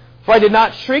 For I did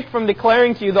not shrink from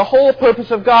declaring to you the whole purpose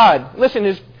of God." Listen,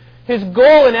 his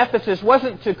goal in Ephesus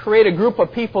wasn't to create a group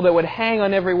of people that would hang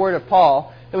on every word of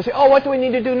Paul. They would say, "Oh, what do we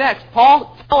need to do next?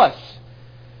 Paul, tell us."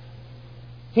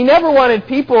 He never wanted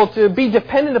people to be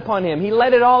dependent upon him. He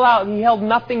let it all out and he held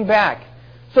nothing back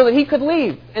so that he could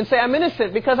leave and say, "I'm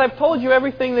innocent because I've told you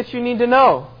everything that you need to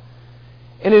know."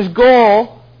 And his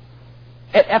goal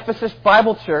at Ephesus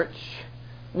Bible Church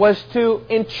was to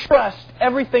entrust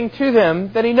everything to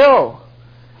them that he knew.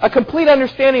 A complete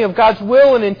understanding of God's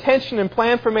will and intention and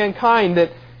plan for mankind,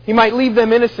 that he might leave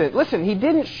them innocent. Listen, he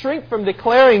didn't shrink from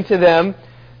declaring to them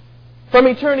from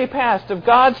eternity past of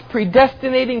God's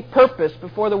predestinating purpose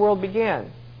before the world began.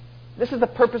 This is the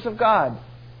purpose of God.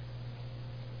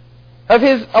 Of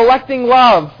His electing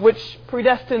love, which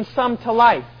predestined some to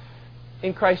life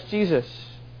in Christ Jesus.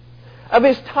 Of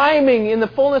His timing in the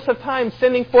fullness of time,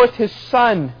 sending forth His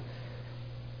Son.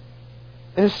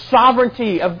 His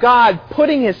sovereignty of God,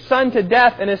 putting His Son to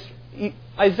death, and as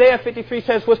Isaiah 53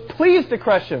 says, was pleased to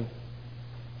crush Him.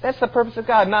 That's the purpose of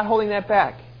God, not holding that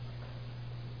back.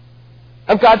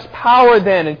 Of God's power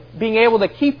then, and being able to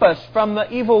keep us from the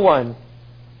evil one.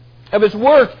 Of His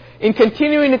work in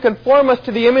continuing to conform us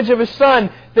to the image of His Son,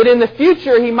 that in the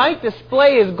future He might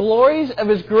display His glories of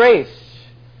His grace.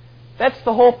 That's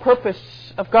the whole purpose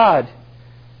of God.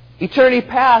 Eternity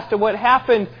past, of what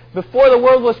happened before the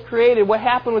world was created, what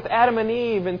happened with Adam and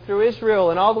Eve and through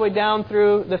Israel and all the way down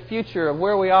through the future of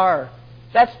where we are.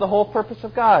 That's the whole purpose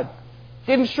of God.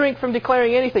 He didn't shrink from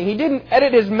declaring anything. He didn't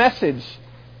edit His message.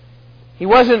 He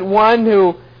wasn't one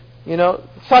who,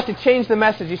 sought to change the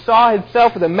message. He saw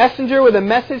himself as a messenger with a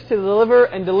message to deliver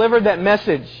and delivered that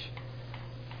message.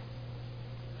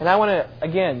 And I want to,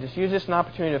 again, just use this as an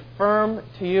opportunity to affirm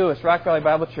to you as Rock Valley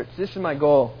Bible Church, this is my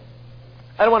goal.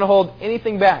 I don't want to hold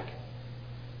anything back.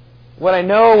 What I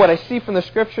know, what I see from the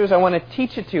Scriptures, I want to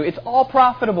teach it to you. It's all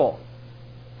profitable.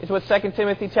 It's what 2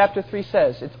 Timothy chapter 3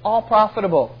 says. It's all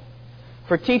profitable.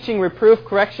 For teaching, reproof,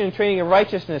 correction, and training in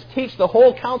righteousness. Teach the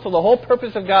whole counsel, the whole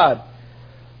purpose of God.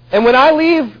 And when I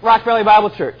leave Rock Valley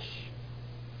Bible Church,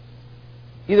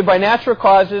 either by natural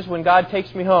causes, when God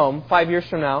takes me home 5 years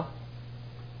from now,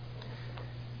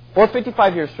 or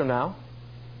 55 years from now,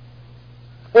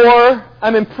 or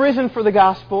I'm in prison for the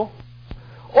gospel,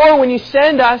 or when you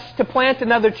send us to plant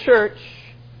another church,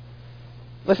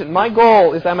 listen, my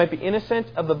goal is that I might be innocent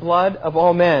of the blood of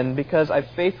all men because I've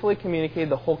faithfully communicated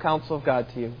the whole counsel of God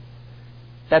to you.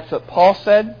 That's what Paul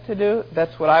said to do.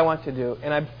 That's what I want to do.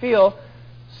 And I feel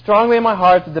strongly in my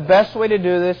heart that the best way to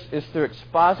do this is through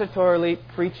expositorily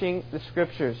preaching the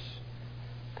Scriptures.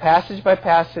 Passage by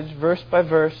passage, verse by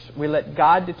verse, we let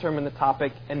God determine the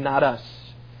topic and not us.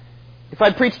 If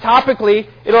I preach topically,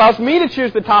 it allows me to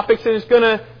choose the topics and it's going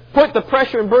to put the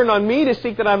pressure and burden on me to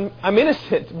seek that I'm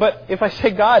innocent. But if I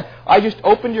say, God, I just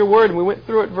opened your word and we went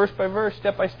through it verse by verse,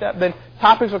 step by step, then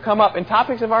topics will come up. And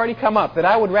topics have already come up that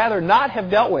I would rather not have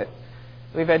dealt with.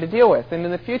 We've had to deal with. And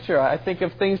in the future, I think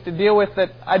of things to deal with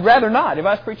that I'd rather not. If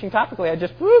I was preaching topically, I'd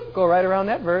just go right around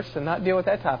that verse and not deal with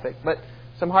that topic. But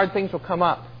some hard things will come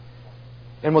up.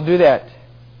 And we'll do that.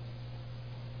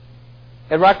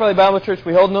 At Rock Valley Bible Church,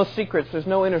 we hold no secrets. There's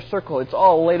no inner circle. It's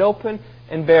all laid open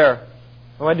and bare.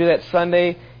 I want to do that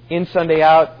Sunday in, Sunday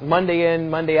out, Monday in,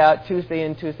 Monday out, Tuesday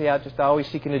in, Tuesday out, just always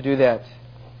seeking to do that.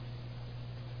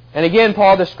 And again,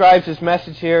 Paul describes his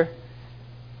message here.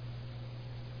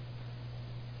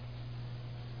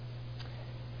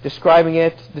 Describing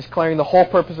it, declaring the whole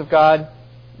purpose of God.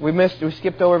 We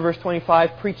skipped over verse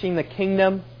 25, preaching the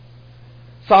kingdom.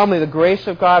 Solemnly, the grace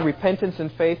of God, repentance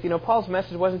and faith. Paul's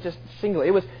message wasn't just single.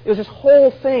 It was this whole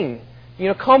thing,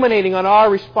 culminating on our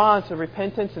response of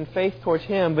repentance and faith towards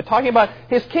Him. But talking about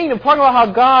His kingdom, talking about how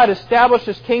God established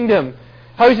His kingdom,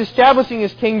 how He's establishing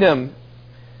His kingdom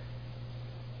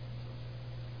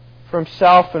for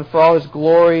Himself and for all His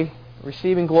glory,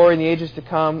 receiving glory in the ages to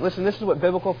come. Listen, this is what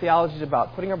biblical theology is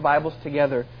about, putting our Bibles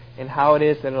together and how it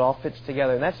is that it all fits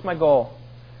together. And that's my goal.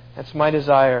 That's my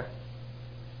desire.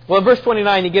 Well, in verse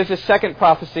 29, he gives his second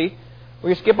prophecy. We're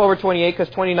going to skip over 28 because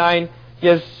 29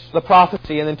 gives the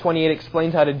prophecy and then 28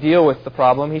 explains how to deal with the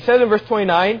problem. He says in verse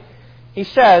 29, he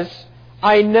says,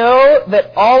 I know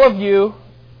that all of you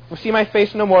will see my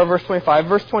face no more, verse 25.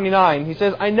 Verse 29, he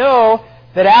says, I know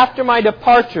that after my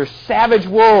departure, savage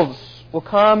wolves will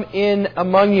come in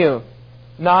among you,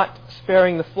 not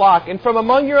sparing the flock. And from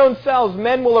among your own selves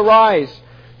men will arise,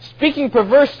 speaking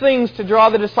perverse things to draw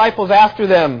the disciples after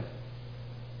them.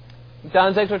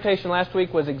 Don's exhortation last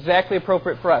week was exactly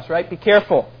appropriate for us, right? Be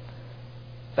careful.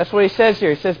 That's what he says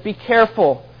here. He says, be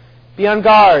careful. Be on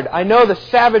guard. I know the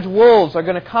savage wolves are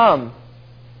going to come.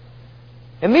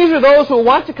 And these are those who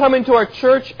want to come into our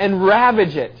church and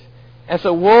ravage it, as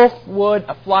a wolf would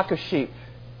a flock of sheep.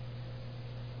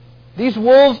 These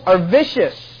wolves are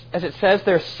vicious, as it says.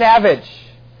 They're savage.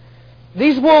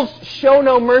 These wolves show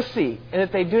no mercy, and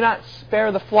that they do not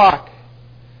spare the flock.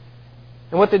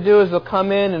 And what they do is they'll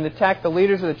come in and attack the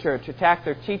leaders of the church, attack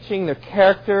their teaching, their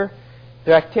character,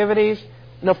 their activities,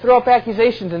 and they'll throw up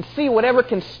accusations and see whatever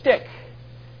can stick.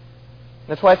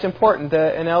 That's why it's important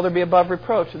that an elder be above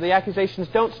reproach. So the accusations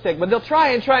don't stick, but they'll try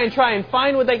and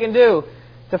find what they can do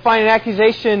to find an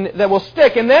accusation that will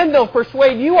stick, and then they'll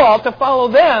persuade you all to follow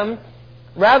them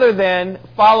rather than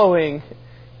following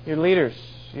your leaders,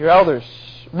 your elders.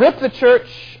 Rip the church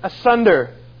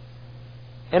asunder.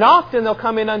 And often they'll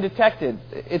come in undetected.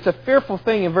 It's a fearful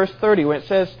thing in verse 30 when it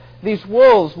says, these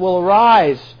wolves will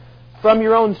arise from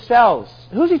your own selves.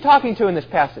 Who's he talking to in this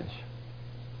passage?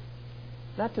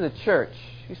 Not to the church.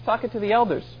 He's talking to the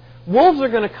elders. Wolves are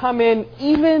going to come in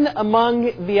even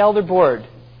among the elder board.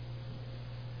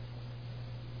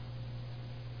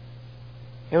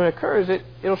 And when it occurs,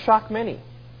 it'll shock many.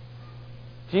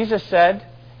 Jesus said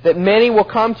that many will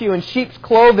come to you in sheep's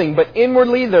clothing, but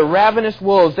inwardly they're ravenous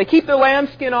wolves. They keep their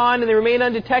lambskin on and they remain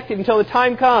undetected until the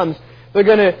time comes. They're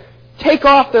going to take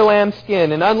off their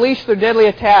lambskin and unleash their deadly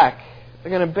attack. They're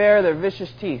going to bare their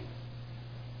vicious teeth.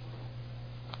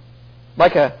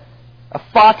 Like a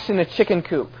fox in a chicken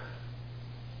coop.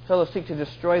 So they'll seek to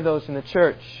destroy those in the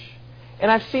church. And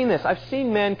I've seen this. I've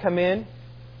seen men come in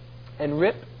and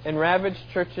rip and ravage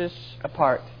churches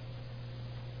apart.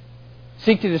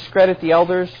 seek to discredit the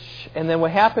elders. And then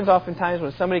what happens oftentimes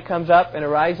when somebody comes up and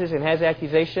arises and has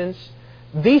accusations,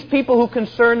 these people who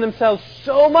concern themselves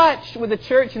so much with the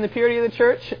church and the purity of the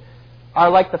church are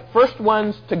like the first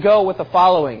ones to go with the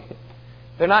following.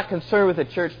 They're not concerned with the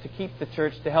church to keep the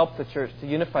church, to help the church, to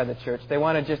unify the church. They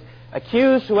want to just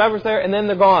accuse whoever's there and then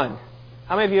they're gone.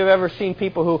 How many of you have ever seen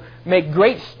people who make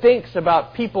great stinks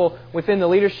about people within the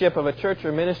leadership of a church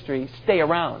or ministry stay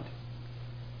around?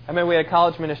 I remember we had a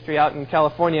college ministry out in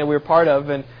California we were part of,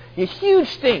 and a huge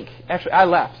stink. Actually, I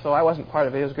left, so I wasn't part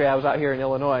of it. It was great. I was out here in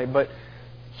Illinois. But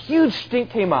huge stink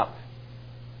came up.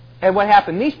 And what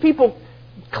happened? These people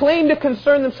claimed to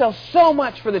concern themselves so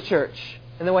much for the church.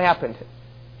 And then what happened?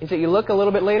 Is that you look a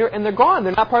little bit later and they're gone.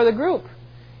 They're not part of the group.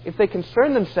 If they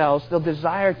concern themselves, they'll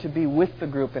desire to be with the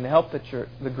group and help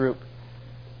the group.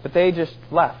 But they just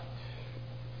left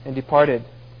and departed.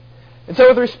 And so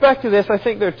with respect to this, I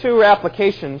think there are two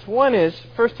applications. One is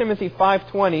 1 Timothy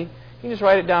 5:20. You can just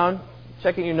write it down.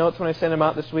 Check in your notes when I send them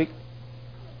out this week.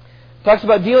 It talks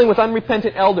about dealing with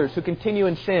unrepentant elders who continue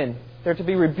in sin. They're to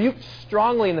be rebuked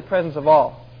strongly in the presence of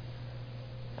all.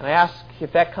 And I ask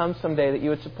if that comes someday that you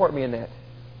would support me in that.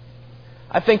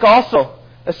 I think also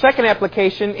the second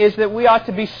application is that we ought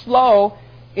to be slow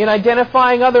in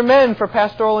identifying other men for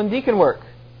pastoral and deacon work.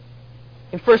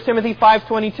 In 1 Timothy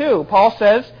 5:22, Paul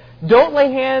says, "Don't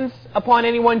lay hands upon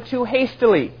anyone too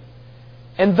hastily,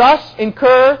 and thus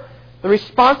incur the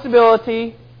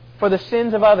responsibility for the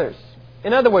sins of others."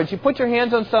 In other words, you put your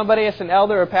hands on somebody as an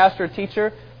elder or pastor or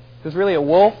teacher who's really a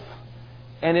wolf,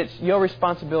 and it's your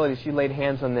responsibility if you laid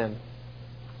hands on them.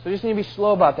 So you just need to be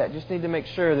slow about that. You just need to make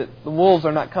sure that the wolves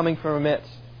are not coming from our midst.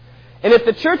 And if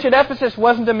the church at Ephesus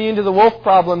wasn't immune to the wolf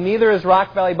problem, neither is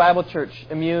Rock Valley Bible Church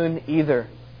immune either.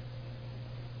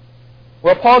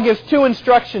 Well, Paul gives two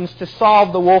instructions to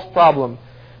solve the wolf problem.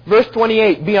 Verse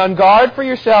 28, "Be on guard for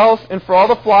yourselves and for all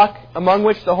the flock among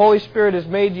which the Holy Spirit has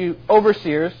made you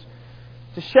overseers,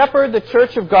 to shepherd the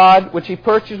church of God, which He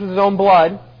purchased with His own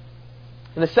blood."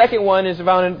 And the second one is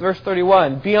found in verse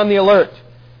 31, "Be on the alert."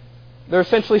 They're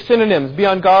essentially synonyms. Be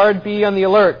on guard, be on the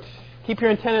alert. Keep your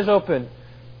antennas open.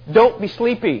 Don't be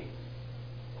sleepy,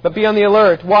 but be on the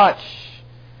alert. Watch.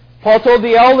 Paul told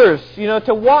the elders,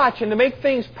 to watch and to make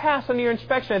things pass under your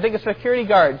inspection. I think of security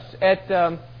guards at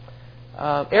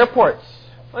airports.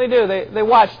 What do? They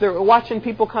watch. They're watching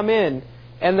people come in,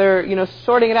 and they're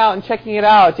sorting it out and checking it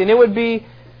out. And it would be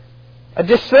a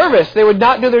disservice. They would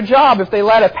not do their job if they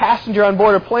let a passenger on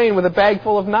board a plane with a bag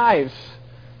full of knives.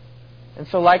 And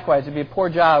so likewise, it would be a poor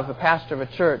job of a pastor of a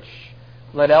church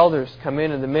let elders come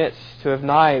in the midst to have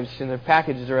knives in their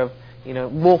packages or have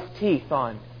wolf teeth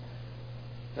on.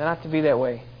 They're not to be that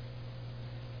way.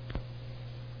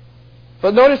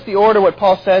 But notice the order, what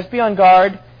Paul says. Be on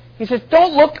guard. He says,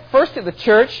 don't look first at the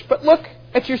church, but look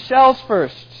at yourselves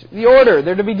first. The order.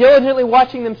 They're to be diligently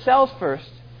watching themselves first,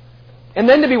 and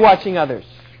then to be watching others.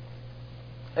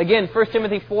 Again, 1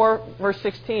 Timothy 4, verse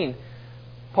 16.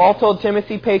 Paul told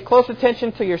Timothy, pay close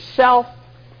attention to yourself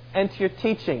and to your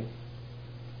teaching.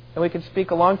 And we could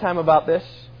speak a long time about this.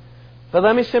 But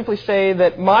let me simply say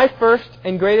that my first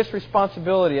and greatest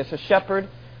responsibility as a shepherd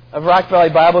of Rock Valley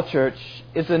Bible Church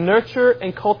is the nurture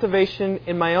and cultivation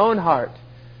in my own heart,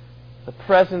 the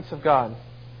presence of God.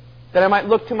 That I might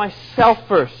look to myself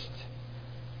first.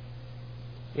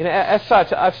 As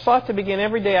such, I've sought to begin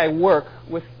every day I work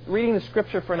with reading the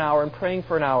Scripture for an hour and praying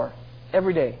for an hour.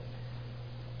 Every day.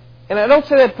 And I don't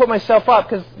say that to put myself up,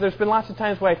 because there's been lots of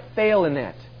times where I fail in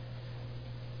that.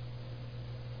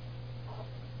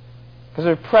 Because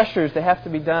there are pressures that have to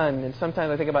be done, and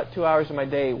sometimes I think about 2 hours of my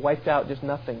day wiped out, just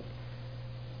nothing.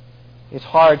 It's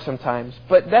hard sometimes.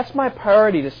 But that's my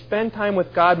priority, to spend time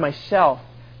with God myself,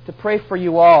 to pray for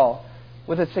you all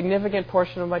with a significant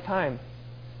portion of my time,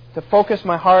 to focus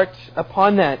my heart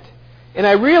upon that. And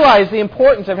I realize the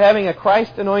importance of having a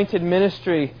Christ-anointed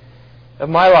ministry of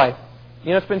my life.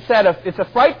 It's been said, it's a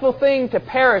frightful thing to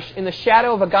perish in the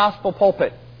shadow of a gospel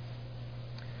pulpit.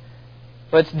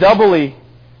 But it's doubly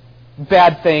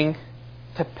bad thing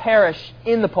to perish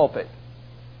in the pulpit,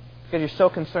 because you're so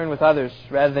concerned with others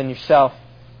rather than yourself.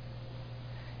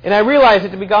 And I realize that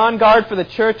to be on guard for the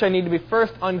church, I need to be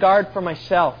first on guard for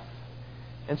myself.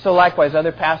 And so likewise,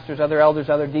 other pastors, other elders,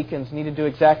 other deacons need to do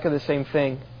exactly the same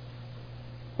thing.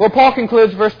 Well, Paul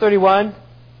concludes verse 31,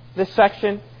 this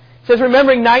section. It says,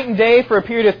 remembering night and day for a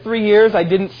period of 3 years, I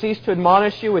didn't cease to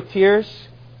admonish you with tears.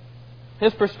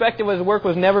 His perspective was his work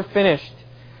was never finished.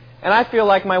 And I feel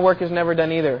like my work is never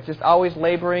done either. Just always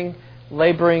laboring. And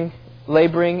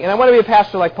I want to be a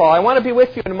pastor like Paul. I want to be with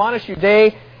you and admonish you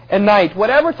day and night.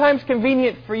 Whatever time's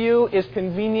convenient for you is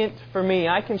convenient for me.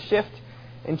 I can shift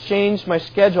and change my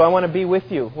schedule. I want to be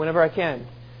with you whenever I can.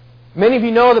 Many of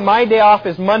you know that my day off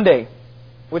is Monday,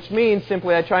 which means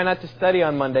simply I try not to study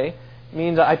on Monday. It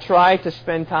means I try to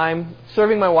spend time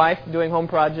serving my wife, doing home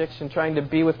projects, and trying to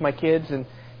be with my kids and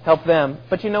help them.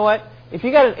 But you know what? If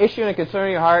you got an issue and a concern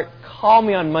in your heart, call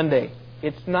me on Monday.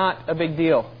 It's not a big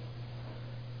deal.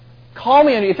 Call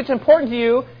me. If it's important to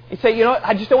you, you say, you know what,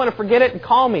 I just don't want to forget it, and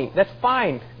call me. That's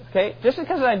fine. Okay? Just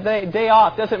because I have a day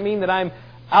off doesn't mean that I'm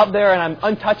out there and I'm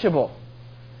untouchable.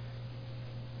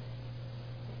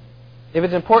 If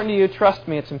it's important to you, trust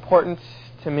me, it's important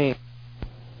to me.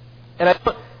 And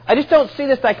I just don't see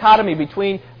this dichotomy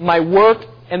between my work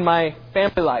and my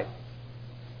family life.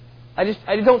 I just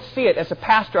don't see it. As a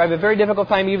pastor, I have a very difficult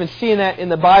time even seeing that in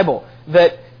the Bible.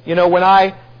 That, you know, when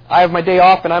I have my day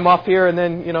off and I'm off here and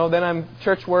then, you know, then I'm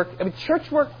church work. I mean, church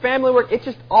work, family work, it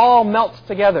just all melts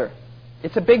together.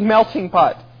 It's a big melting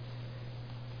pot.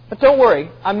 But don't worry,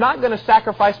 I'm not going to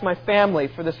sacrifice my family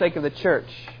for the sake of the church.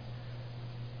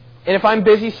 And if I'm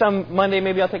busy some Monday,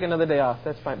 maybe I'll take another day off.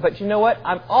 That's fine. But you know what?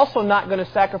 I'm also not going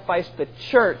to sacrifice the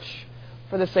church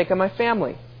for the sake of my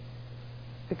family.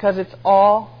 Because it's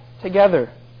all together.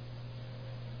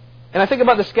 And I think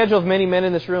about the schedule of many men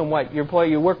in this room. What?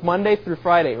 You work Monday through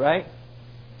Friday, right?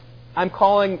 I'm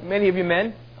calling many of you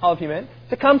men, all of you men,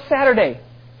 to come Saturday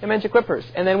to Men's Equippers.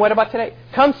 And then what about today?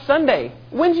 Come Sunday.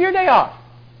 When's your day off?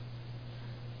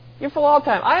 You're full all the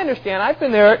time. I understand. I've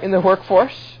been there in the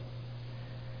workforce.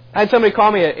 I had somebody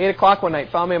call me at 8 o'clock one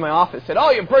night, found me in my office, said, "Oh,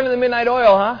 you're burning the midnight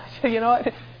oil, huh?" I said, "You know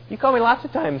what? You call me lots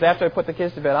of times after I put the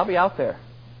kids to bed. I'll be out there.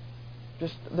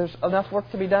 There's enough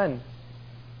work to be done."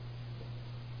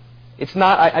 It's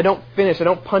not, I don't finish, I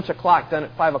don't punch a clock done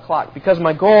at 5 o'clock, because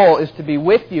my goal is to be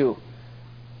with you.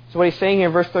 So what he's saying here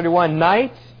in verse 31,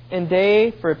 night and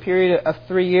day for a period of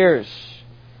 3 years.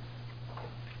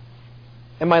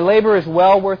 And my labor is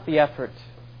well worth the effort.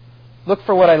 Look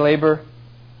for what I labor.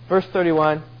 Verse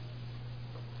 31.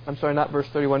 I'm sorry, not verse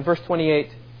 31. Verse 28.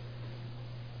 It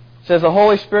says, "The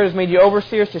Holy Spirit has made you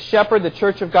overseers to shepherd the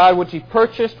church of God, which He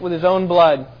purchased with His own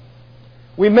blood."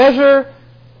 We measure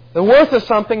the worth of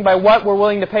something by what we're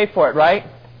willing to pay for it, right?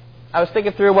 I was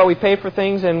thinking through what we pay for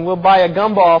things, and we'll buy a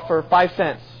gumball for 5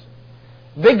 cents.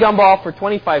 Big gumball for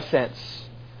 25 cents.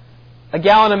 A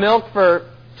gallon of milk for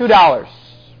 $2.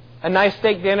 A nice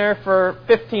steak dinner for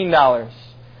 $15.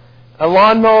 A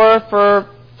lawnmower for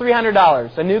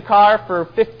 $300. A new car for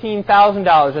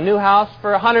 $15,000. A new house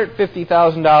for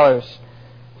 $150,000.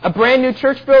 A brand new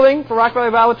church building for Rock Valley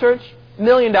Bible Church, $1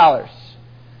 million.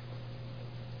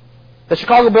 The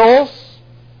Chicago Bulls,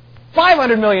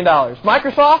 $500 million.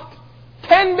 Microsoft,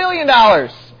 $10 billion. I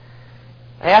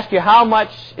ask you, how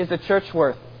much is the church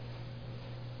worth?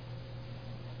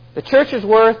 The church is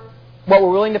worth what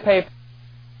we're willing to pay.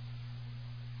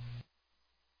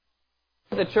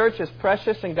 The church is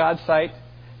precious in God's sight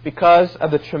because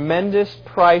of the tremendous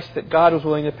price that God was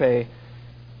willing to pay.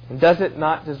 And does it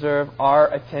not deserve our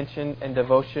attention and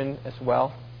devotion as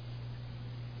well?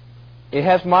 It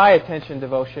has my attention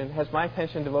devotion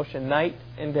night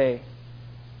and day.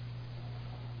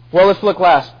 Well, let's look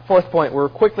last. Fourth point. We're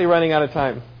quickly running out of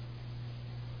time.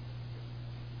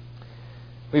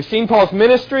 We've seen Paul's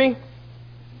ministry,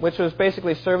 which was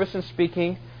basically service and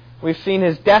speaking. We've seen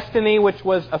his destiny, which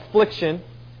was affliction.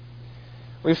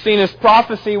 We've seen his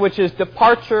prophecy, which is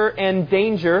departure and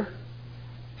danger.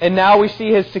 And now we see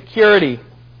his security.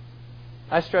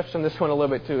 I stretched on this one a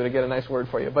little bit too to get a nice word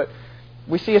for you. But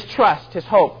we see his trust, his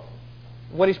hope,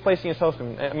 what he's placing his hope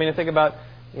in. I mean, I think about,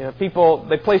 people,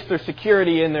 they place their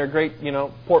security in their great,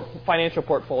 financial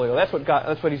portfolio. That's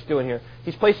what he's doing here.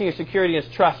 He's placing his security and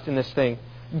his trust in this thing.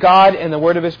 God and the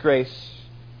word of His grace.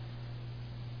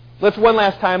 One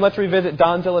last time, let's revisit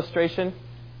Don's illustration.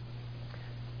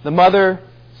 The mother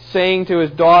saying to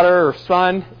his daughter or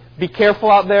son, "Be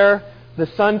careful out there." The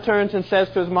son turns and says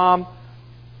to his mom,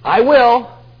 "I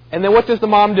will." And then what does the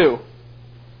mom do?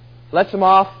 Lets him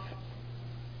off.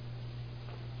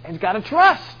 And he's got to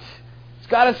trust. He's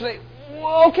got to say,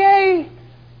 "Okay,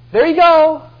 there you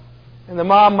go." And the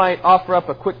mom might offer up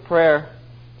a quick prayer.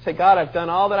 Say, "God, I've done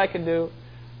all that I can do.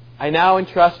 I now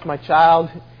entrust my child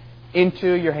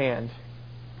into your hand."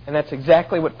 And that's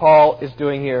exactly what Paul is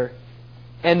doing here.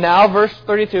 And now, verse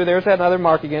 32, there's that other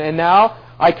mark again. "And now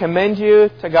I commend you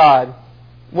to God."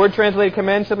 Word translated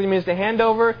commend simply means to hand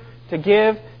over, to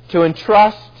give, to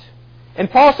entrust. And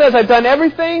Paul says, I've done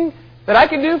everything that I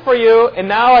can do for you, and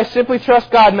now I simply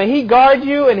trust God. May He guard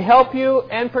you and help you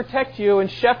and protect you in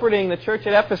shepherding the church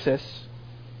at Ephesus.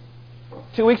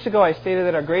 2 weeks ago, I stated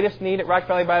that our greatest need at Rock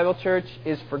Valley Bible Church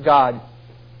is for God.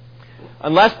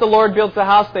 Unless the Lord builds the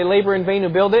house, they labor in vain who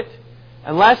build it.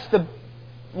 Unless the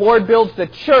Lord builds the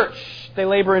church, they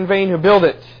labor in vain who build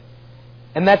it.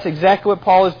 And that's exactly what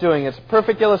Paul is doing. It's a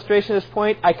perfect illustration of this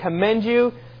point. I commend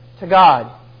you to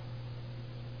God.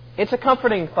 It's a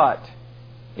comforting thought,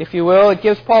 if you will. It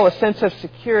gives Paul a sense of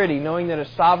security, knowing that a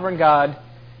sovereign God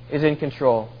is in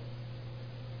control.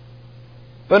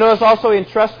 But notice also he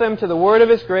entrusts them to the word of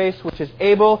His grace, which is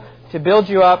able to build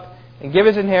you up and give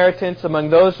His inheritance among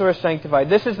those who are sanctified.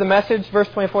 This is the message, verse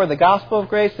 24, the gospel of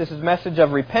grace. This is the message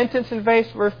of repentance in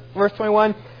faith, verse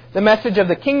 21. The message of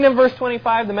the kingdom, verse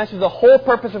 25. The message of the whole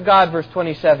purpose of God, verse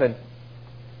 27.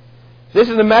 This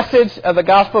is the message of the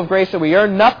gospel of grace, that we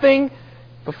earn nothing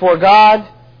before God,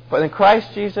 but in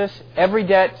Christ Jesus, every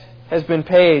debt has been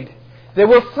paid. That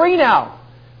we're free now.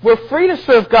 We're free to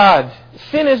serve God.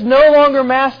 Sin is no longer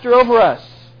master over us.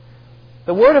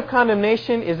 The word of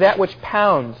condemnation is that which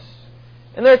pounds.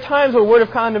 And there are times where a word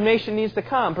of condemnation needs to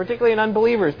come, particularly in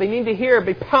unbelievers. They need to hear it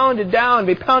be pounded down,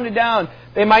 be pounded down.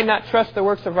 They might not trust the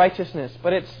works of righteousness,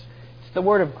 but it's the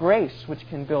word of grace which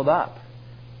can build up,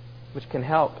 which can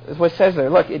help. That's what it says there.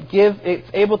 Look, it's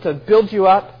able to build you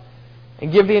up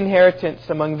and give the inheritance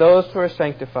among those who are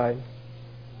sanctified.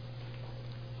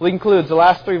 He concludes the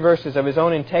last 3 verses of his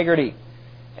own integrity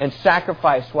and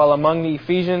sacrifice while among the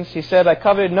Ephesians. He said, I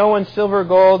coveted no one's silver or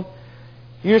gold.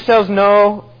 You yourselves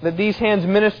know that these hands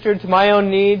ministered to my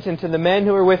own needs and to the men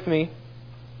who were with me.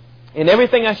 In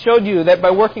everything I showed you that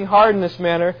by working hard in this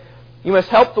manner, you must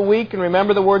help the weak and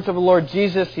remember the words of the Lord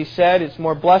Jesus. He said, it's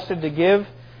more blessed to give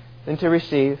than to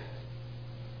receive.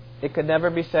 It could never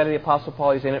be said of the Apostle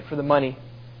Paul, he's in it for the money.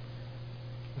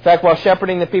 In fact, while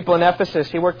shepherding the people in Ephesus,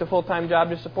 he worked a full-time job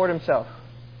to support himself.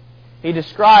 He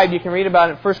described, you can read about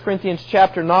it in 1 Corinthians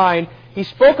chapter 9, he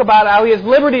spoke about how he has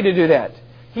liberty to do that.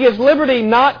 He has liberty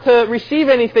not to receive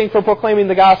anything from proclaiming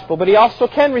the gospel, but he also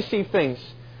can receive things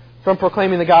from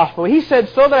proclaiming the gospel. He said,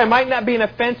 so that I might not be an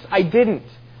offense, I didn't.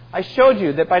 I showed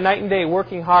you that by night and day,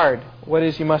 working hard, what it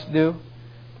is you must do.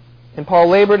 And Paul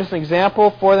labored as an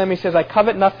example for them. He says, I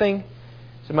covet nothing.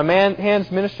 So my hands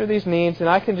minister these needs, and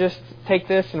I can just take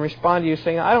this and respond to you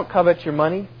saying, I don't covet your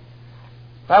money.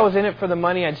 If I was in it for the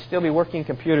money, I'd still be working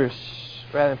computers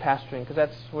rather than pastoring, because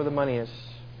that's where the money is.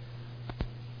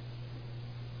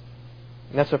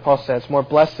 And that's what Paul says. It's more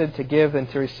blessed to give than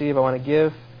to receive. I want to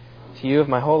give to you of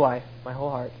my whole life, my whole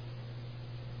heart.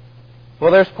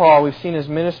 Well, there's Paul. We've seen his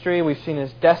ministry. We've seen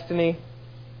his destiny,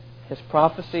 his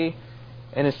prophecy,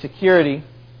 and his security.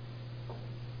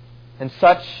 And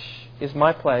such is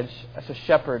my pledge as a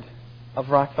shepherd of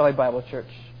Rock Valley Bible Church,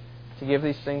 to give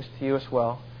these things to you as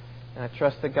well. And I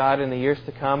trust that God in the years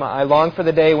to come, I long for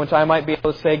the day when I might be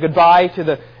able to say goodbye to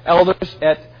the elders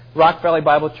at Rock Valley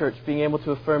Bible Church, being able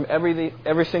to affirm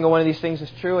every single one of these things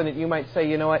is true, and that you might say,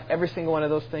 you know what, every single one of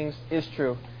those things is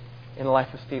true in the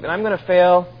life of Steve. And I'm going to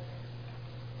fail.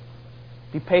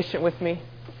 Be patient with me.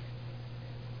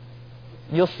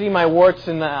 You'll see my warts,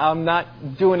 and I'm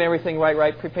not doing everything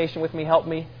right. Be patient with me. Help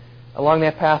me along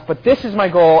that path. But this is my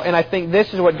goal, and I think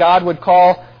this is what God would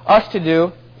call us to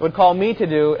do, would call me to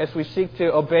do, as we seek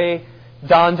to obey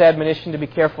Don's admonition to be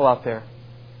careful out there,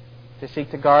 to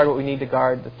seek to guard what we need to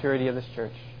guard, the purity of this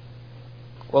church.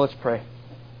 Well, let's pray.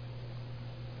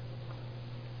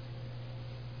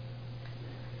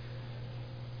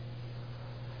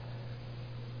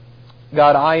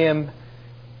 God, I am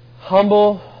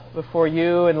humble before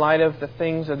you in light of the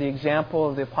things of the example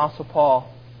of the Apostle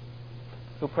Paul,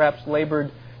 who perhaps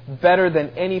labored better than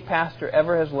any pastor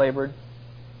ever has labored,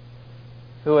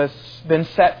 who has been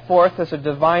set forth as a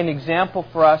divine example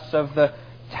for us of the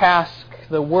task,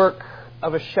 the work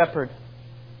of a shepherd,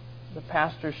 the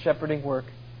pastor's shepherding work.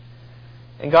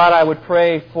 And God, I would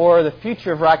pray for the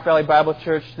future of Rock Valley Bible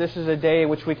Church. This is a day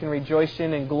which we can rejoice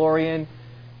in and glory in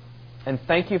and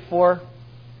thank you for.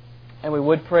 And we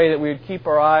would pray that we would keep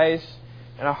our eyes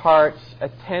and our hearts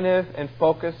attentive and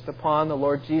focused upon the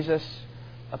Lord Jesus,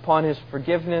 upon His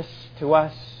forgiveness to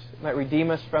us, might redeem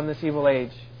us from this evil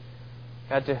age.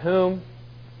 God, to whom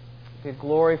be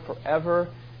glory forever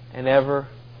and ever.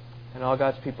 And all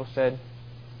God's people said,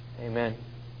 Amen.